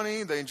lot of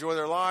money. They enjoy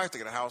their life. They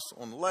got a house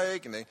on the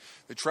lake, and they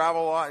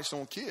travel a lot. They just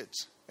don't want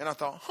kids. And I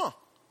thought,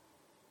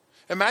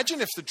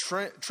 imagine if the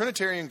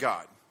Trinitarian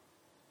God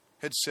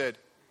had said,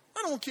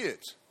 I don't want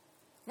kids.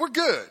 We're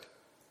good.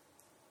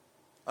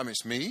 I mean,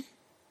 it's me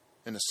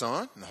and the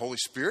Son and the Holy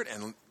Spirit,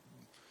 and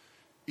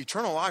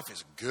eternal life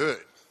is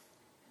good.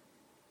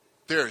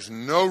 There is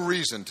no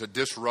reason to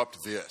disrupt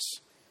this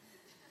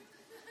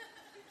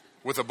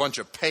with a bunch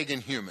of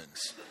pagan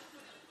humans.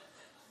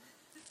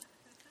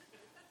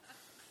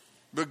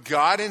 But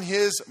God in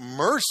his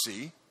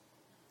mercy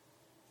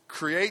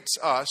creates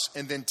us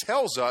and then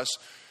tells us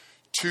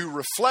to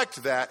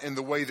reflect that in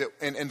the way that,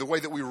 and the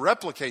way that we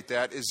replicate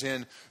that is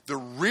in the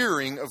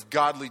rearing of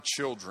godly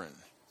children.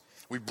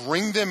 We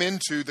bring them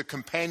into the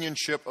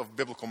companionship of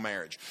biblical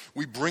marriage.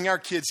 We bring our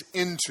kids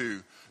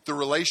into the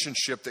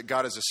relationship that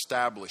God has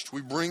established.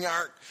 We bring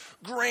our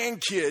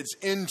grandkids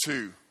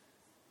into,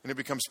 and it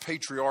becomes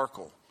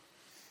patriarchal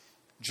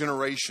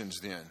generations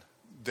then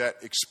that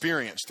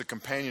experience the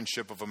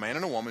companionship of a man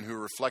and a woman who are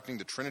reflecting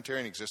the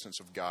Trinitarian existence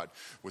of God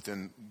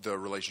within the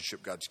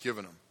relationship God's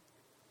given them.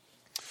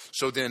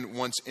 So then,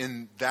 once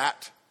in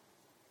that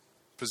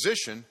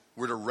position,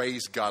 we're to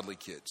raise godly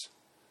kids.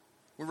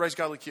 We raise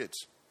godly kids.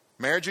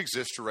 Marriage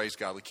exists to raise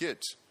godly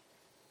kids.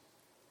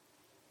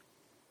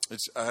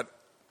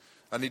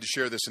 I need to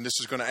share this, and this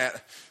is going to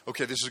add.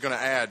 Okay, this is going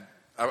to add.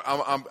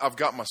 I've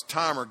got my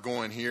timer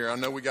going here. I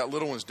know we got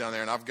little ones down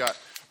there,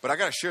 but I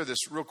got to share this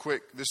real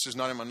quick. This is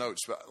not in my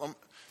notes, but I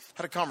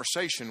had a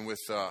conversation with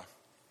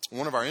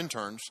one of our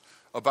interns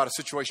about a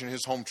situation in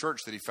his home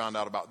church that he found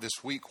out about this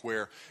week,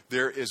 where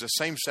there is a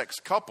same-sex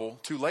couple,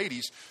 two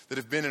ladies, that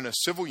have been in a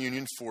civil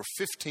union for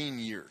 15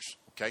 years.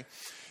 Okay,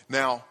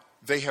 now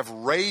they have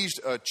raised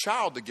a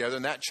child together,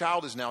 and that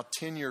child is now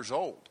 10 years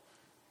old.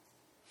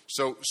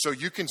 So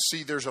you can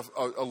see there's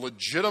a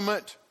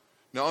legitimate.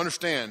 Now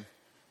understand,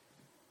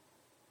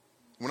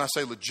 when I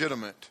say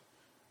legitimate,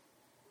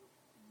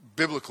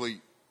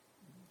 biblically,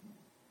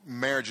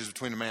 marriage is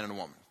between a man and a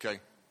woman. Okay.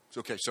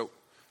 So,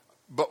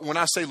 but when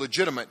I say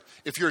legitimate,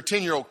 if you're a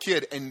 10-year-old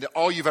kid and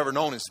all you've ever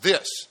known is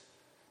this,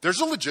 there's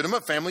a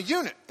legitimate family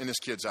unit in this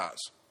kid's eyes.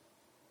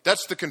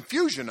 That's the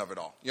confusion of it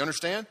all. You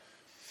understand?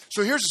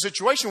 So here's a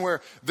situation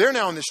where they're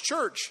now in this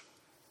church,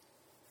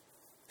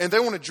 and they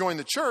want to join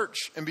the church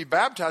and be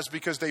baptized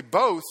because they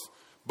both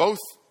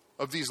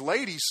of these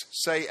ladies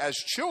say as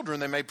children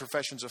they made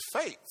professions of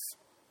faith.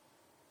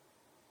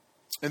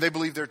 And they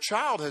believe their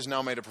child has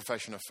now made a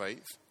profession of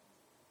faith.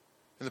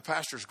 And the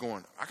pastor's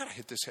going, I got to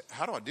hit this.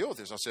 How do I deal with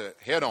this? I said,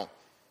 head on.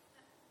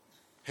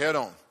 Head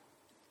on.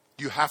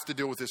 You have to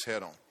deal with this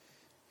head on.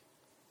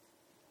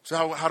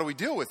 So how do we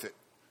deal with it?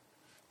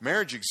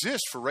 Marriage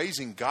exists for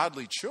raising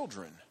godly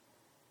children,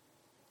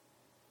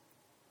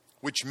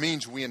 which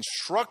means we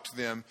instruct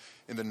them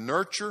in the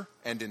nurture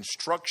and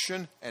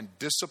instruction and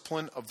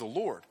discipline of the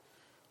Lord,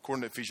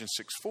 according to Ephesians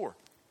 6:4.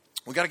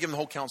 We got to give them the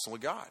whole counsel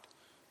of God.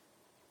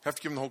 Have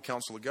to give them the whole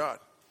counsel of God.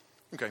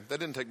 Okay, that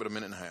didn't take but a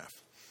minute and a half.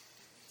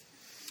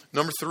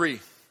 Number 3,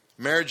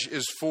 marriage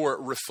is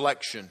for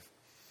reflection.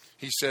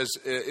 He says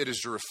it is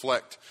to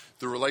reflect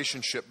the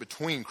relationship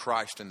between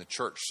Christ and the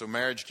church. So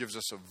marriage gives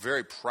us a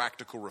very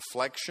practical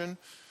reflection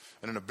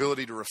and an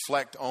ability to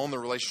reflect on the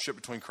relationship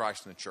between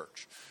Christ and the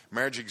church.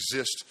 Marriage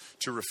exists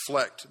to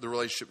reflect the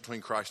relationship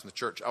between Christ and the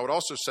church. I would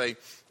also say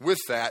with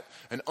that,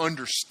 an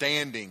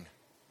understanding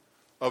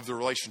of the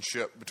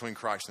relationship between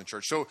Christ and the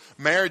church. So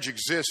marriage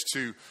exists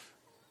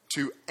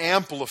to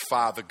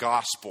amplify the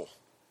gospel.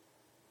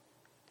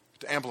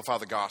 To amplify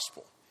the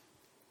gospel.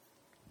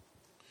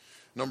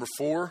 Number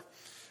 4,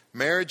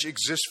 marriage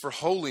exists for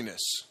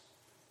holiness.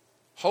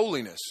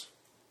 Holiness.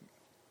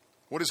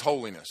 What is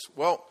holiness?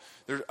 Well,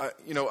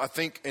 I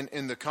think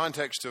in the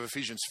context of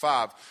Ephesians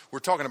 5, we're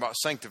talking about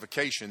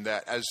sanctification,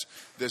 that as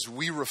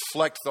we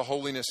reflect the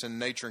holiness and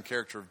nature and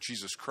character of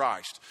Jesus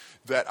Christ,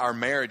 that our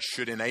marriage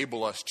should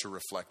enable us to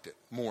reflect it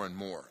more and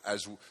more.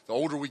 As the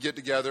older we get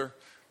together,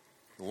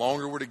 the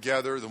longer we're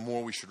together, the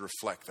more we should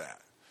reflect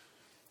that.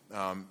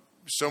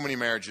 So many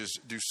marriages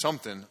do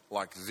something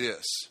like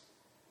this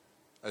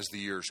as the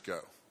years go.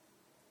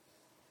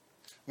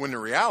 When the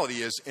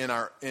reality is, in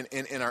our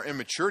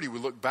immaturity, we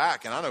look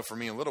back, and I know for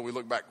me and Little, we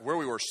look back where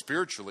we were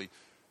spiritually,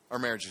 our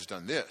marriage has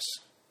done this.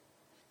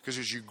 Because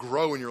as you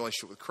grow in your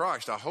relationship with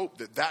Christ, I hope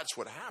that that's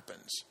what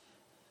happens.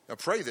 I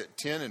pray that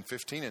 10 and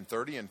 15 and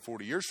 30 and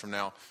 40 years from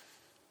now,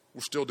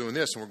 we're still doing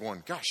this, and we're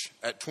going, gosh,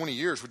 at 20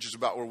 years, which is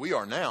about where we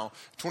are now,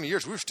 20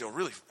 years, we were still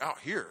really out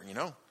here,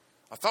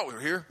 I thought we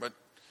were here, but...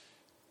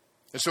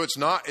 And so it's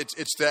not,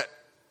 it's that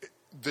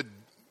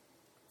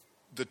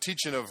the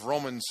teaching of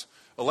Romans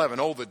 11,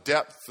 the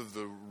depth of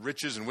the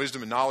riches and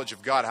wisdom and knowledge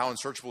of God, how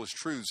unsearchable his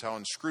truths, how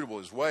inscrutable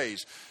his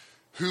ways,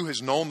 who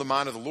has known the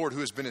mind of the Lord, who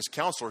has been his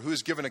counselor, who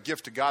has given a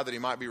gift to God that he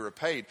might be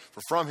repaid,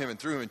 for from him and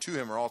through him and to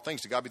him are all things.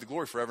 To God be the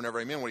glory forever and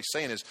ever, amen. What he's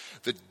saying is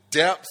the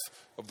depth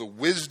of the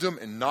wisdom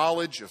and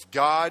knowledge of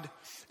God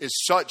is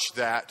such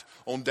that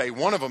on day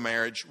one of a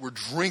marriage, we're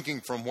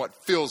drinking from what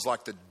feels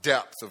like the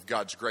depth of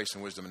God's grace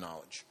and wisdom and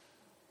knowledge.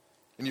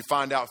 And you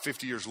find out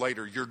 50 years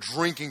later, you're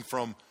drinking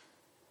from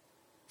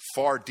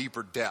far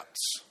deeper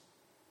depths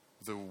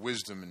of the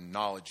wisdom and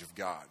knowledge of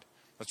God.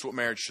 That's what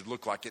marriage should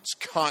look like. It's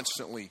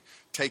constantly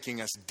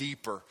taking us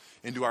deeper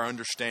into our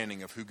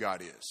understanding of who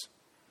God is.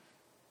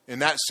 In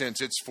that sense,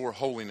 it's for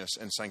holiness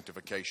and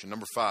sanctification.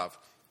 Number 5,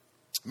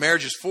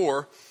 marriage is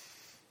for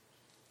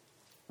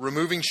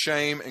removing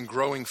shame and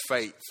growing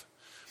faith.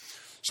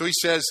 So he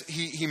says,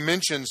 he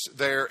mentions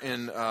there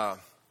in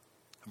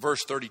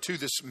verse 32,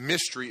 this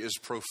mystery is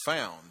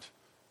profound.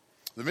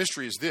 The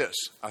mystery is this,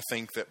 I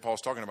think, that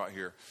Paul's talking about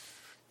here.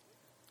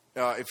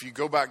 If you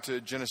go back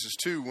to Genesis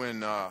 2,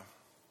 when it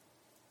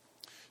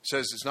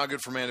says it's not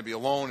good for man to be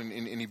alone,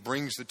 and he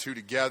brings the two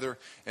together,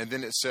 and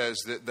then it says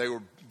that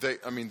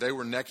they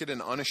were naked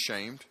and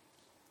unashamed.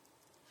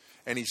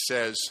 And he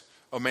says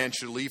a man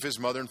should leave his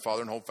mother and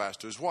father and hold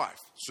fast to his wife.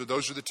 So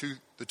those are the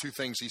two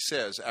things he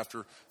says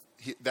after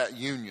that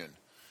union.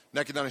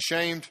 Naked,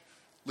 unashamed,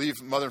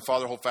 leave mother and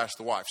father, hold fast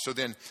to the wife. So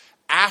then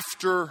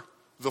after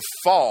the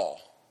fall,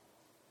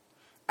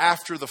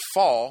 after the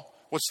fall,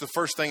 what's the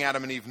first thing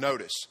Adam and Eve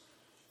notice?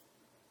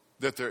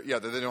 That they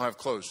don't have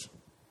clothes.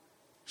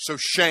 So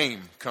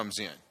shame comes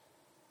in.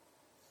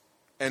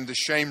 And the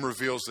shame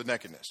reveals the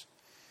nakedness.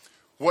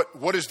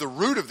 What is the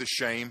root of the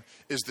shame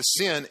is the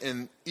sin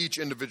in each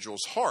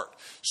individual's heart.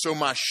 So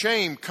my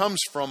shame comes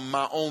from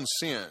my own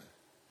sin.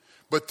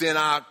 But then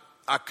I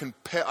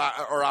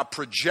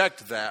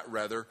project that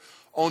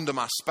onto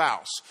my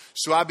spouse.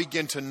 So I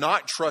begin to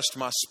not trust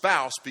my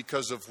spouse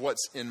because of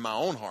what's in my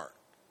own heart.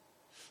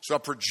 So I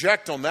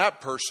project on that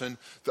person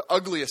the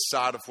ugliest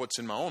side of what's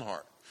in my own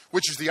heart,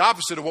 which is the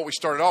opposite of what we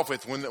started off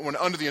with. When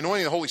under the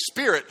anointing of the Holy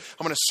Spirit,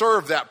 I'm going to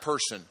serve that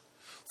person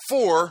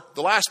for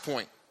the last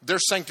point, their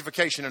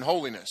sanctification and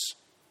holiness.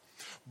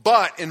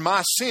 But in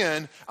my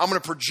sin, I'm going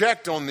to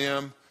project on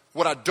them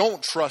what I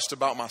don't trust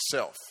about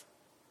myself.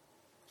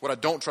 What I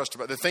don't trust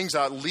about, the things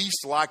I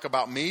least like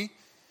about me,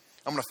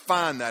 I'm going to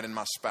find that in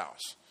my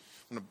spouse.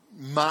 We'll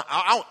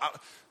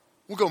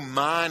go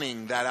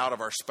mining that out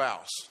of our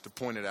spouse to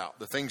point it out.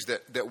 The things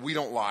that we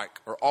don't like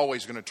are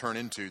always going to turn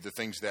into the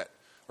things that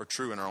are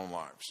true in our own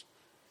lives.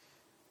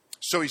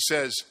 So he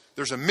says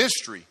there's a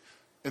mystery,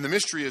 and the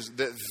mystery is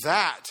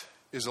that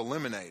is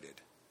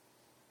eliminated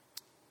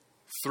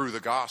through the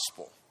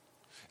gospel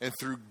and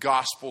through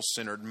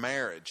gospel-centered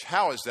marriage.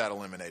 How is that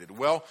eliminated?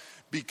 Well,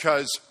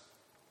 because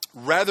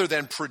rather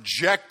than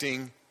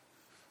projecting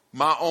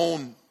my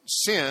own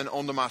sin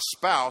onto my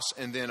spouse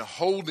and then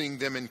holding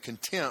them in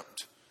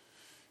contempt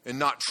and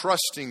not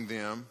trusting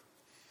them,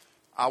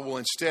 I will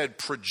instead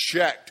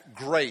project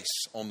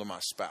grace onto my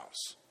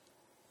spouse.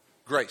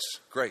 Grace,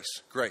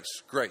 grace,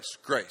 grace, grace,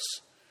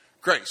 grace,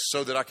 grace,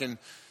 so that I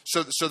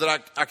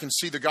can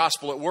see the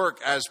gospel at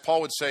work, as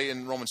Paul would say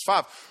in Romans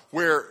 5,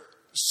 where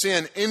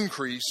sin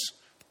increased,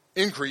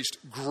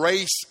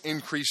 grace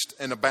increased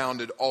and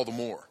abounded all the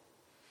more.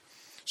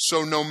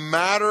 So no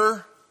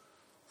matter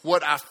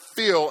what I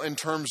feel in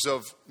terms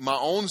of my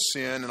own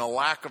sin and a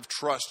lack of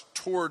trust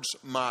towards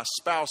my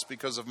spouse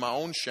because of my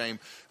own shame,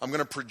 I'm going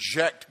to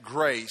project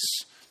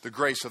grace, the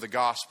grace of the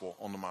gospel,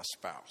 onto my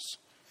spouse.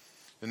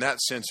 In that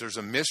sense, there's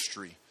a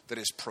mystery that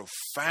is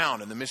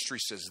profound. And the mystery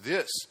says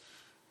this: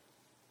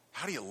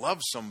 how do you love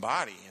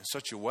somebody in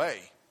such a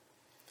way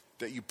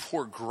that you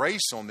pour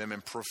grace on them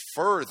and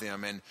prefer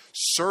them and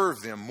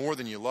serve them more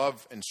than you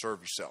love and serve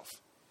yourself?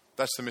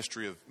 That's the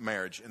mystery of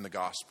marriage in the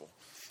gospel,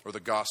 or the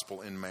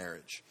gospel in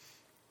marriage.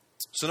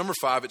 So number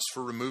 5, it's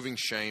for removing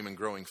shame and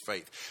growing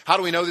faith. How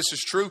do we know this is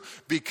true?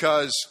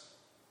 Because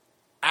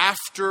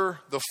after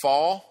the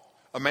fall,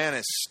 a man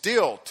is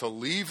still to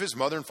leave his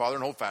mother and father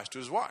and hold fast to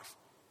his wife.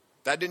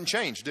 That didn't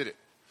change, did it?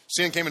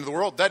 Sin came into the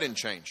world, that didn't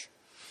change.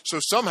 So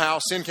somehow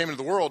sin came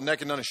into the world,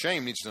 naked and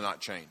unashamed needs to not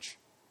change.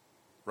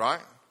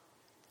 Right?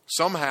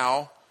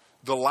 Somehow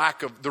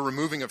the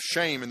removing of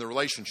shame in the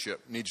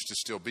relationship needs to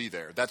still be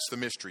there. That's the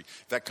mystery.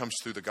 That comes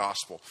through the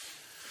gospel.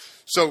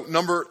 So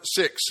number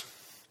 6.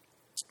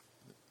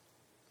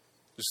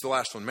 This is the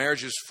last one.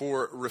 Marriage is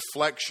for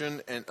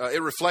reflection, and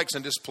it reflects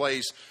and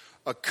displays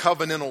a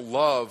covenantal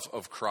love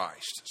of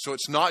Christ. So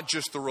it's not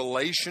just the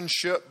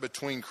relationship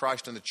between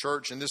Christ and the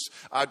church. And this,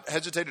 I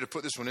hesitated to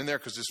put this one in there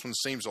because this one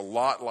seems a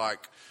lot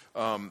like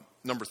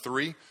number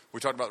 3. We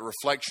talked about the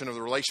reflection of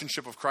the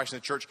relationship of Christ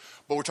and the church,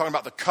 but we're talking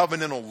about the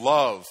covenantal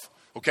love.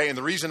 Okay, and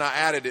the reason I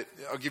added it,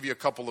 I'll give you a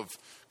couple of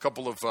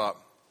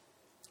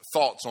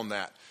thoughts on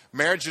that.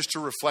 Marriage is to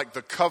reflect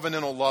the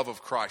covenantal love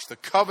of Christ. The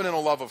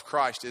covenantal love of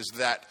Christ is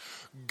that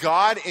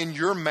God in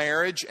your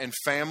marriage and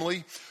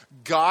family,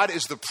 God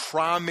is the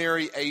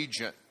primary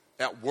agent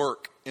at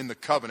work in the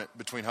covenant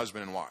between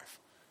husband and wife.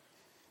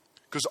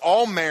 Because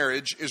all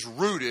marriage is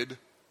rooted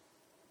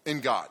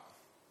in God.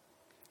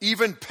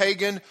 Even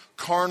pagan,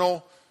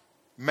 carnal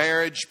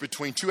marriage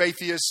between two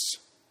atheists,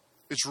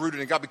 it's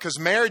rooted in God. Because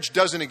marriage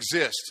doesn't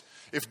exist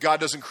if God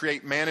doesn't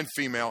create man and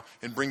female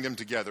and bring them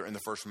together in the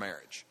first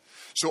marriage.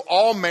 So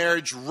all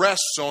marriage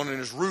rests on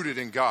and is rooted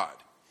in God.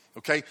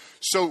 Okay?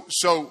 So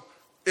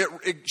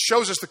it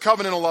shows us the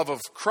covenantal love of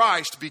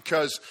Christ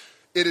because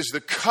it is the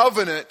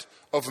covenant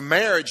of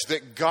marriage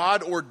that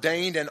God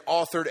ordained and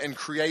authored and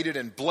created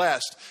and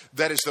blessed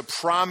that is the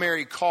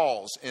primary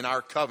cause in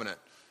our covenant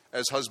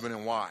as husband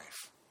and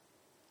wife,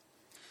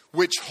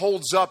 which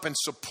holds up and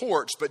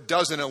supports but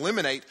doesn't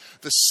eliminate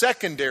the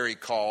secondary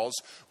cause,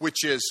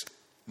 which is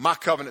my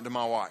covenant to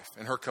my wife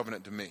and her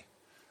covenant to me.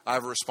 I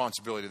have a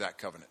responsibility to that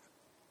covenant.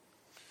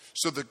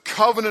 So the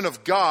covenant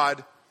of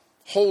God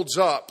holds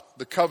up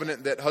the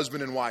covenant that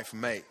husband and wife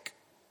make.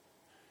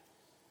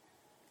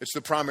 It's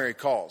the primary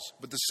cause.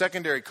 But the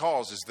secondary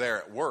cause is there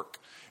at work.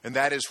 And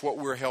that is what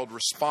we're held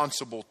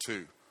responsible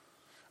to.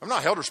 I'm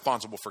not held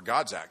responsible for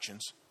God's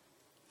actions.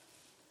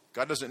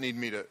 God doesn't need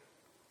me to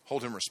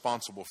hold him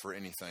responsible for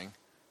anything.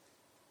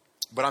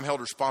 But I'm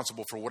held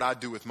responsible for what I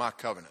do with my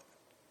covenant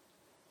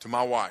to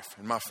my wife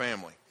and my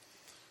family.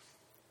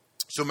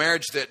 So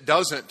marriage that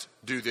doesn't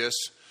do this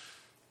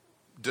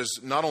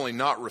does not only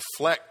not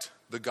reflect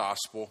the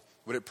gospel,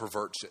 but it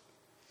perverts it.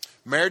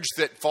 Marriage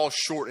that falls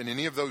short in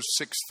any of those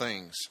 6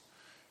 things,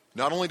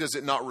 not only does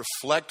it not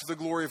reflect the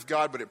glory of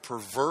God, but it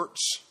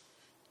perverts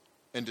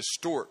and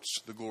distorts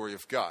the glory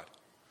of God.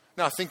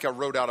 Now, I think I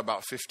wrote out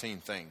about 15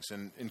 things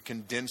and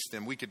condensed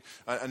them.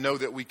 I know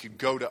that we could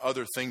go to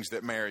other things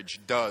that marriage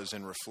does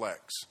and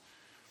reflects.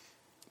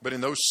 But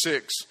in those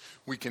 6,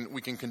 we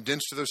can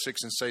condense to those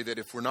 6 and say that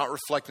if we're not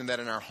reflecting that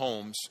in our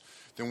homes,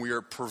 then we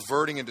are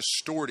perverting and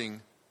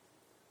distorting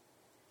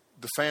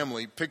the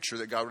family picture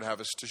that God would have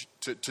us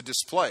to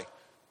display,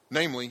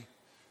 namely,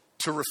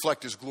 to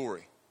reflect His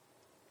glory.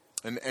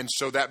 And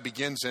so that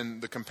begins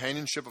in the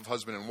companionship of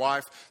husband and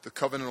wife, the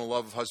covenantal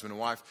love of husband and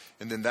wife,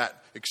 and then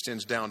that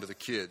extends down to the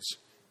kids.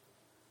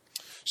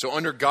 So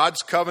under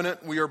God's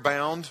covenant, we are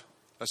bound,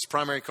 that's the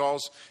primary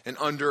cause, and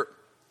under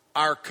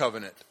our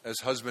covenant as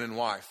husband and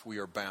wife, we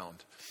are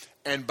bound.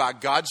 And by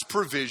God's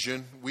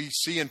provision, we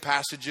see in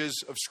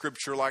passages of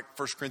Scripture like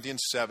 1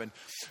 Corinthians 7,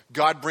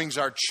 God brings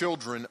our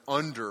children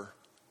under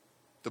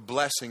the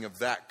blessing of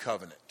that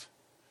covenant.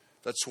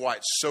 That's why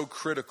it's so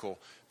critical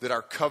that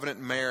our covenant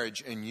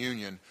marriage and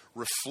union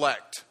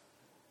reflect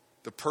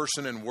the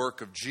person and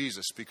work of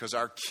Jesus, because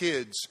our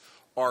kids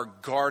are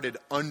guarded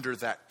under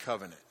that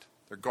covenant.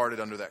 They're guarded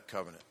under that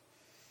covenant.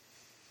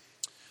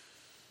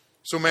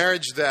 So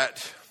marriage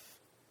that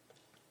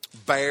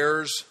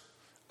bears,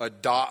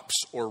 adopts,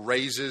 or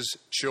raises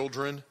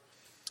children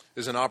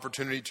is an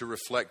opportunity to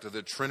reflect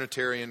the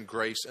Trinitarian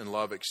grace and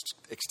love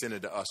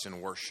extended to us in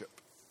worship.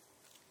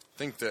 I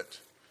think that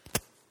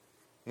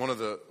one of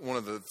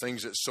the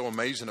things that's so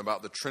amazing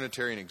about the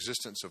Trinitarian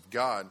existence of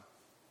God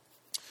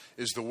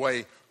is the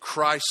way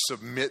Christ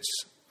submits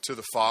to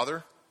the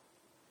Father,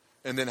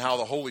 and then how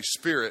the Holy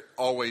Spirit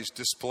always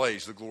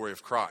displays the glory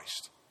of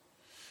Christ.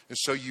 And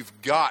so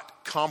you've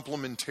got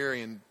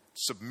complementarian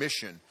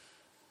submission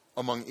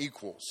among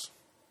equals.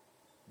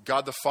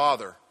 God the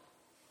Father,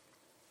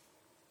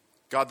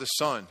 God the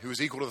Son, who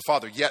is equal to the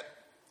Father, yet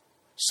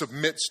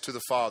submits to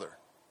the Father.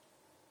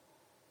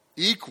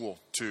 Equal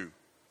to,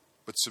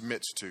 but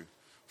submits to,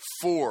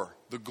 for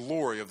the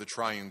glory of the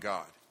triune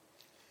God.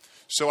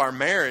 So our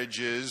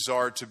marriages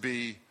are to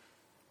be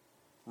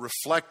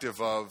reflective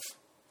of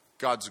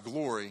God's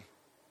glory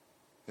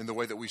in the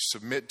way that we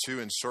submit to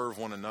and serve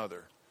one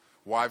another.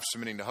 Wives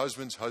submitting to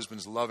husbands,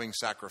 husbands loving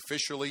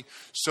sacrificially,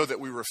 so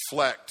that we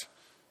reflect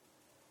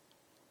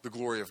the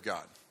glory of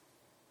God.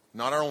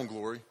 Not our own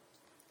glory.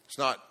 It's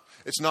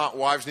not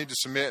wives need to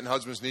submit and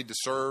husbands need to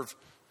serve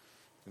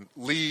and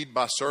lead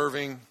by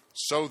serving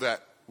so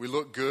that we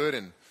look good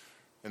and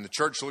the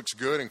church looks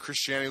good and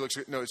Christianity looks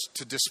good. No, it's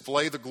to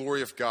display the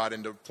glory of God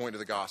and to point to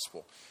the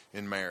gospel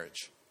in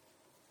marriage.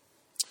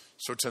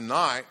 So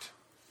tonight,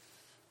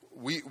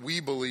 we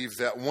believe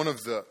that one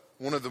of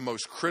the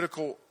most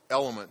critical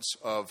elements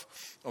of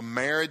a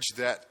marriage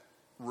that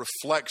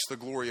reflects the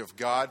glory of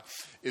God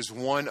is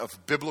one of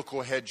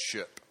biblical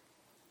headship.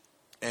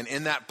 And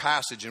in that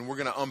passage, and we're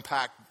going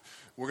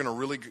to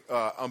really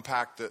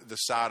unpack the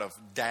side of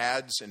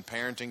dads and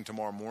parenting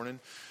tomorrow morning.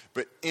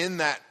 But in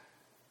that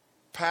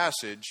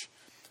passage,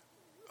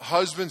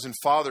 husbands and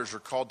fathers are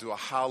called to a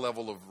high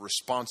level of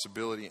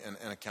responsibility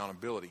and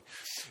accountability.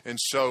 And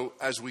so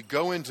as we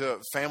go into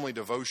family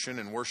devotion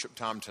and worship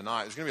time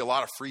tonight, there's going to be a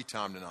lot of free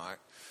time tonight.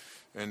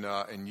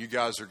 And you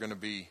guys are going to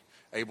be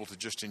able to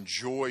just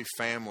enjoy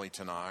family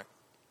tonight.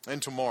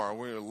 And tomorrow,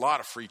 we have a lot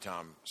of free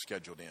time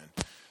scheduled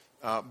in.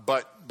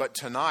 But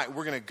tonight,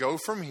 we're going to go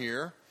from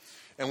here,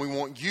 and we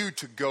want you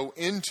to go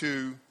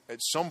into, at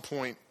some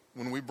point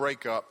when we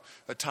break up,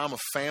 a time of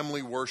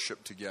family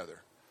worship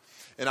together.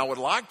 And I would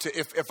like to,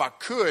 if I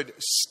could,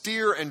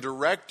 steer and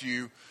direct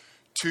you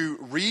to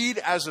read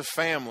as a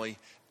family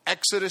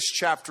Exodus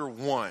chapter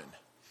 1.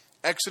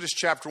 Exodus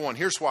chapter 1.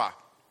 Here's why.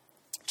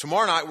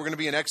 Tomorrow night, we're going to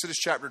be in Exodus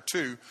chapter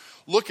 2,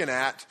 looking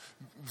at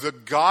the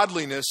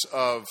godliness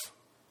of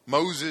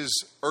Moses'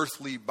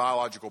 earthly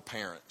biological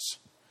parents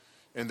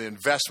and the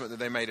investment that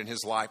they made in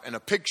his life, and a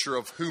picture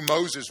of who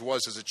Moses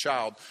was as a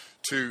child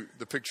to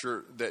the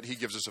picture that he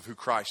gives us of who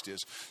Christ is.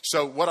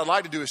 So what I'd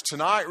like to do is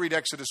tonight read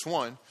Exodus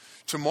 1.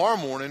 Tomorrow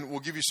morning, we'll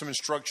give you some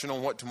instruction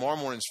on what tomorrow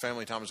morning's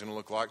family time is going to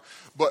look like.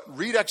 But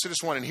read Exodus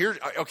 1, and here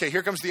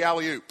comes the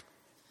alley-oop.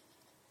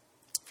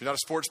 If you're not a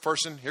sports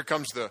person, here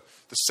comes the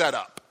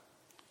setup.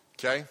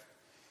 Okay?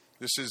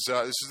 This is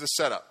the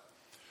setup.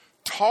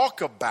 Talk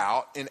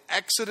about, in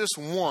Exodus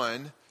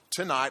 1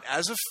 tonight,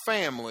 as a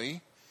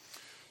family,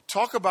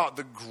 talk about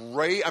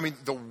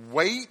the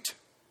weight,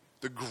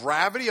 the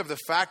gravity of the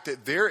fact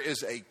that there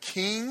is a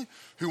king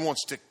who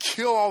wants to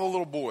kill all the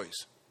little boys.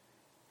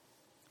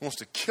 Wants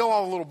to kill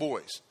all the little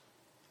boys.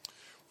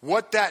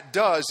 What that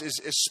does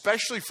is,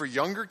 especially for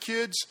younger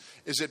kids,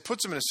 is it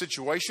puts them in a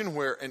situation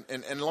where,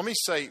 and let me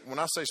say, when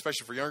I say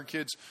especially for younger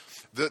kids,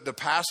 the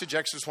passage,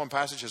 Exodus 1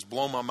 passage, has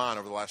blown my mind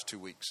over the last 2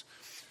 weeks.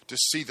 To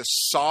see the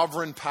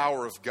sovereign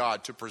power of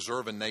God to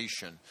preserve a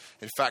nation.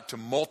 In fact, to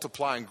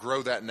multiply and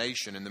grow that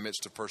nation in the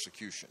midst of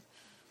persecution.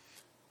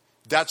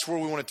 That's where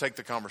we want to take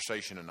the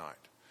conversation tonight.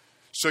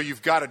 So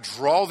you've got to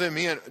draw them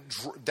in.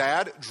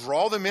 Dad,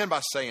 draw them in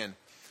by saying,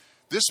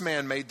 this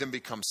man made them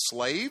become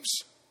slaves.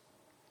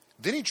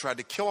 Then he tried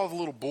to kill all the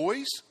little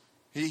boys.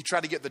 He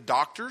tried to get the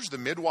doctors, the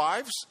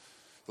midwives,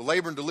 the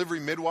labor and delivery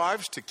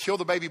midwives to kill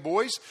the baby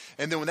boys.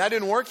 And then when that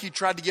didn't work, he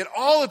tried to get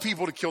all the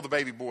people to kill the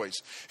baby boys.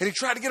 And he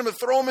tried to get them to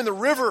throw them in the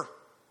river.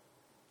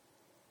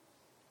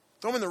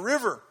 Throw them in the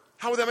river.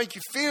 How would that make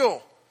you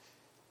feel?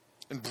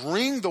 And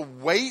bring the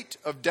weight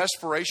of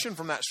desperation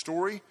from that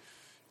story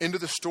into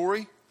the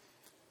story.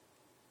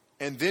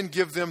 And then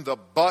give them the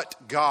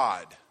but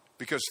God.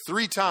 Because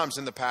 3 times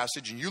in the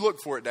passage, and you look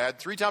for it, Dad,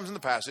 3 times in the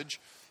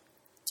passage,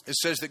 it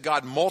says that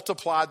God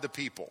multiplied the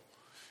people.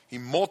 He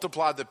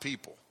multiplied the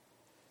people.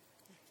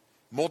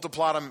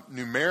 Multiplied them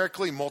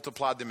numerically,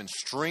 multiplied them in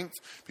strength,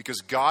 because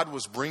God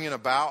was bringing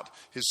about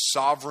his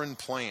sovereign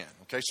plan.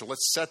 Okay, so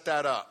let's set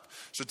that up.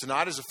 So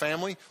tonight as a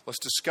family, let's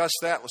discuss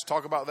that. Let's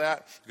talk about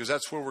that, because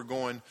that's where we're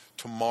going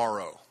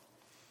tomorrow.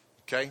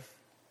 Okay?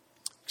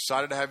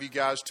 Excited to have you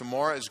guys.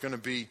 Tomorrow is going to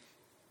be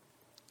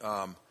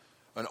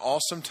an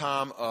awesome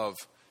time of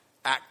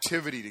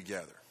activity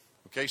together.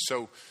 Okay,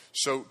 so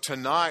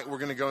tonight we're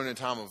going to go into a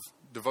time of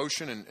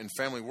devotion and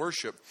family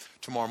worship.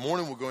 Tomorrow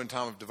morning we'll go into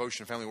time of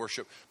devotion and family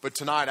worship. But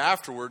tonight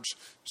afterwards,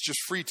 it's just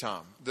free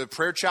time. The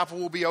prayer chapel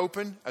will be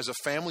open. As a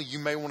family, you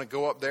may want to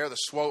go up there, the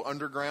SWO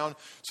Underground.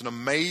 It's an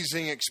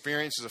amazing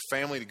experience as a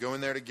family to go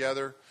in there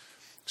together,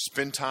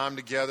 spend time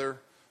together.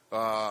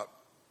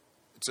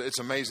 It's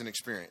an amazing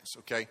experience,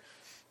 okay?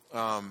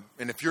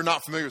 And if you're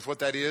not familiar with what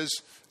that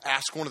is,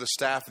 ask one of the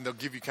staff and they'll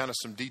give you kind of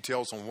some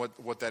details on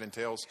what that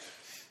entails.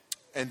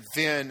 And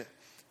then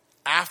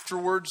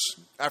afterwards,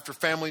 after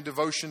family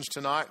devotions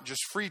tonight,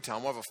 just free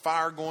time. We'll have a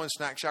fire going,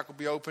 Snack Shack will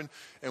be open.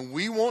 And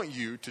we want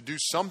you to do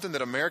something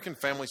that American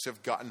families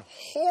have gotten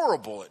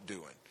horrible at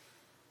doing.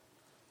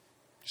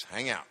 Just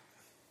hang out.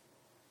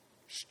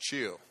 Just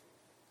chill.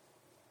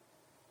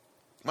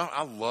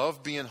 I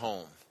love being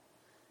home.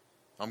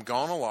 I'm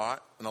gone a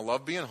lot, and I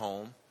love being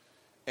home.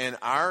 And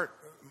I'm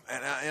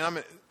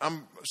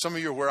some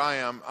of you are where I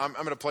am. I'm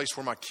at a place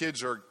where my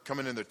kids are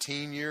coming in their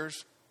teen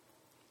years,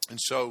 and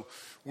so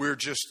we're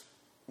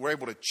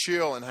able to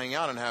chill and hang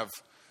out and have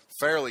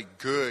fairly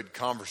good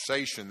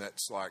conversation.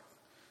 That's like,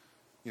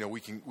 you know,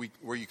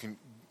 where you can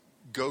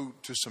go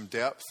to some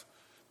depth,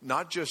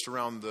 not just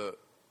around the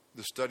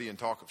study and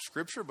talk of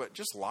Scripture, but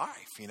just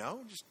life. You know,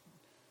 just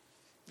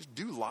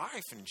do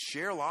life and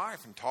share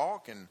life and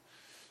talk. And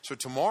so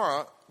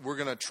tomorrow, we're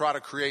going to try to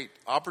create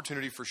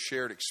opportunity for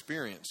shared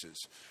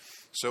experiences.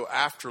 So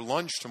after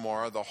lunch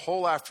tomorrow, the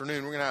whole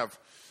afternoon, we're going to have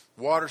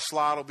water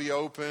slide will be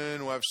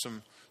open. We'll have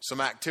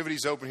some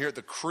activities open here.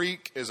 The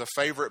creek is a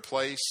favorite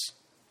place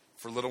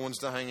for little ones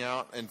to hang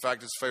out. In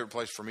fact, it's a favorite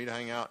place for me to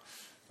hang out.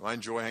 I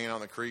enjoy hanging out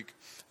in the creek.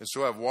 And so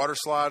we'll have water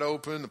slide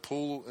open. The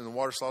pool and the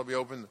water slide will be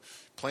open.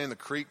 Play in the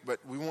creek. But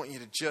we want you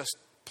to just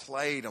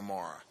play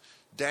tomorrow.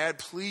 Dad,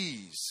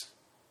 please,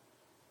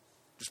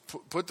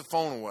 just put the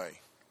phone away.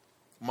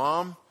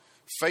 Mom,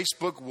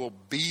 Facebook will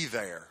be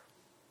there.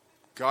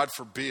 God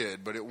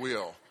forbid, but it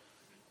will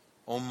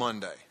on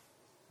Monday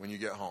when you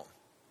get home.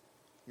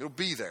 It'll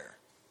be there.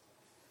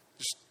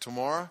 Just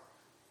tomorrow,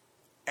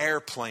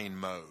 airplane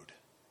mode.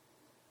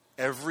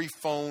 Every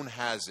phone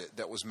has it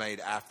that was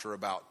made after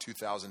about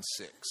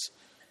 2006.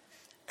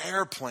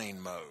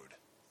 Airplane mode.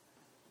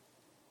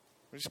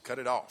 We just cut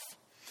it off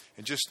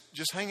and just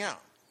hang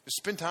out. Just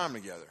spend time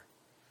together.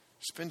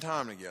 Spend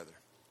time together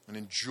and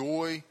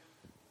enjoy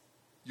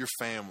your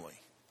family.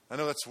 I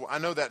know that's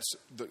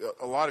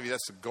a lot of you.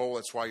 That's the goal.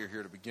 That's why you're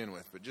here to begin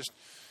with. But just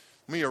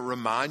let me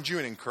remind you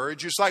and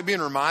encourage you. It's like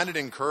being reminded,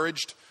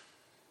 encouraged.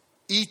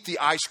 Eat the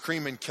ice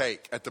cream and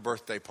cake at the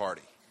birthday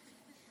party.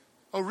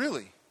 Oh,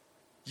 really?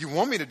 You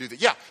want me to do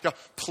that? Yeah.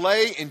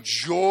 Play,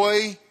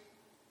 enjoy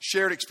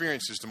shared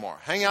experiences tomorrow.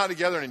 Hang out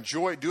together and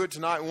enjoy it. Do it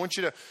tonight. We want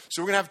you to.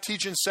 So we're gonna have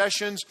teaching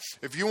sessions.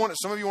 If you want,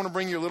 some of you want to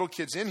bring your little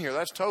kids in here.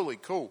 That's totally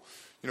cool.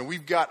 You know,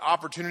 we've got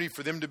opportunity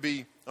for them to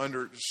be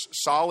under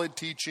solid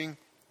teaching,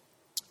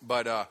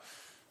 but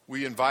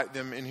we invite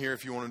them in here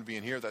if you want them to be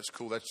in here. That's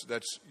cool.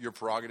 That's your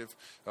prerogative.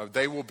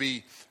 They will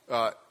be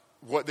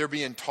what they're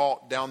being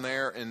taught down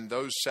there in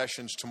those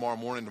sessions tomorrow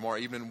morning, tomorrow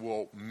evening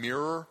will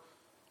mirror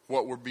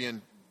what we're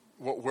being,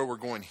 where we're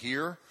going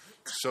here.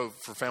 So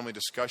for family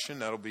discussion,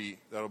 that'll be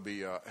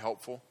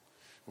helpful.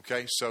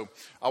 Okay, so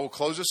I will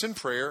close us in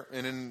prayer,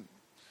 and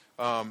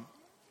then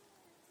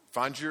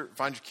find your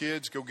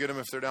kids, go get them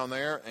if they're down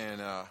there,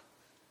 and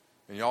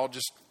y'all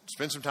just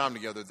spend some time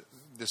together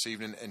this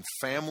evening. And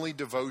family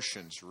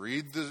devotions.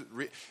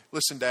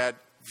 Listen, Dad,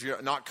 if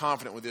you're not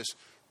confident with this,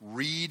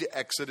 read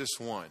Exodus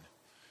 1.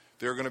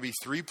 There are going to be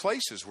 3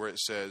 places where it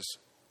says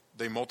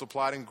they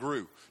multiplied and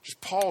grew.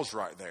 Just pause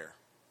right there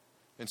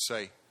and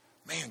say,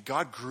 man,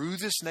 God grew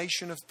this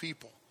nation of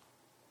people.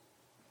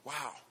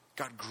 Wow.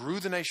 God grew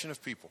the nation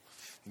of people.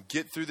 And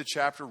get through the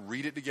chapter,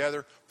 read it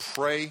together,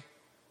 pray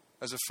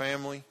as a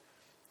family.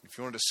 If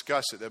you want to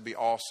discuss it, that'd be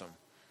awesome.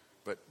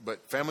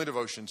 But family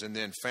devotions and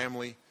then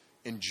family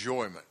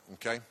enjoyment,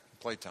 okay?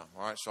 Playtime.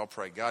 All right, so I'll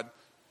pray. God,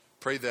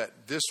 pray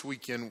that this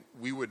weekend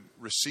we would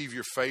receive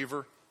your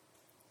favor,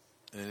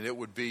 and it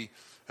would be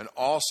an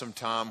awesome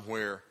time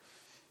where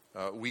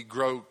we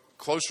grow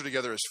closer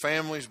together as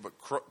families, but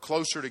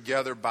closer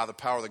together by the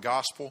power of the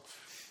gospel.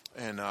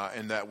 and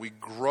that we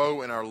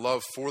grow in our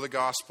love for the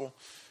gospel.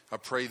 I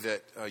pray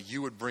that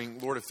you would bring,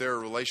 Lord, if there are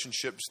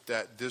relationships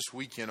that this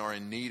weekend are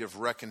in need of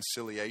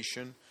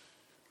reconciliation,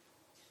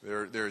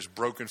 there is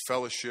broken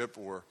fellowship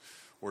or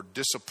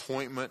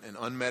disappointment and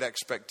unmet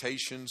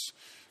expectations.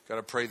 God,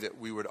 I pray that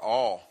we would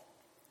all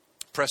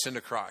press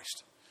into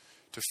Christ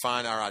to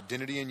find our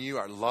identity in you.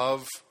 Our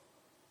love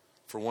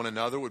for one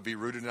another would be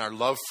rooted in our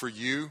love for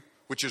you,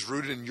 which is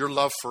rooted in your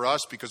love for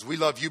us, because we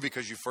love you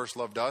because you first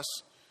loved us.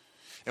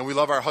 And we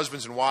love our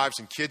husbands and wives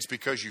and kids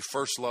because you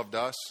first loved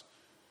us.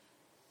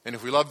 And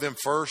if we love them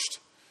first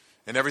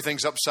and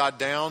everything's upside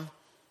down,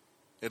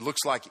 it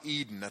looks like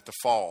Eden at the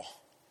fall.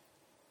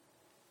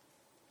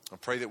 I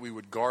pray that we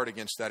would guard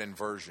against that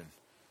inversion.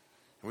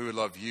 And we would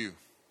love you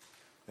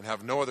and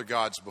have no other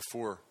gods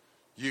before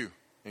you,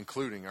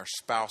 including our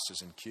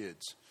spouses and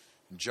kids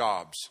and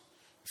jobs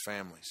and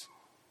families.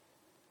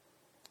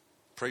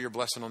 Pray your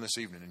blessing on this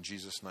evening in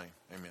Jesus' name.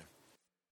 Amen.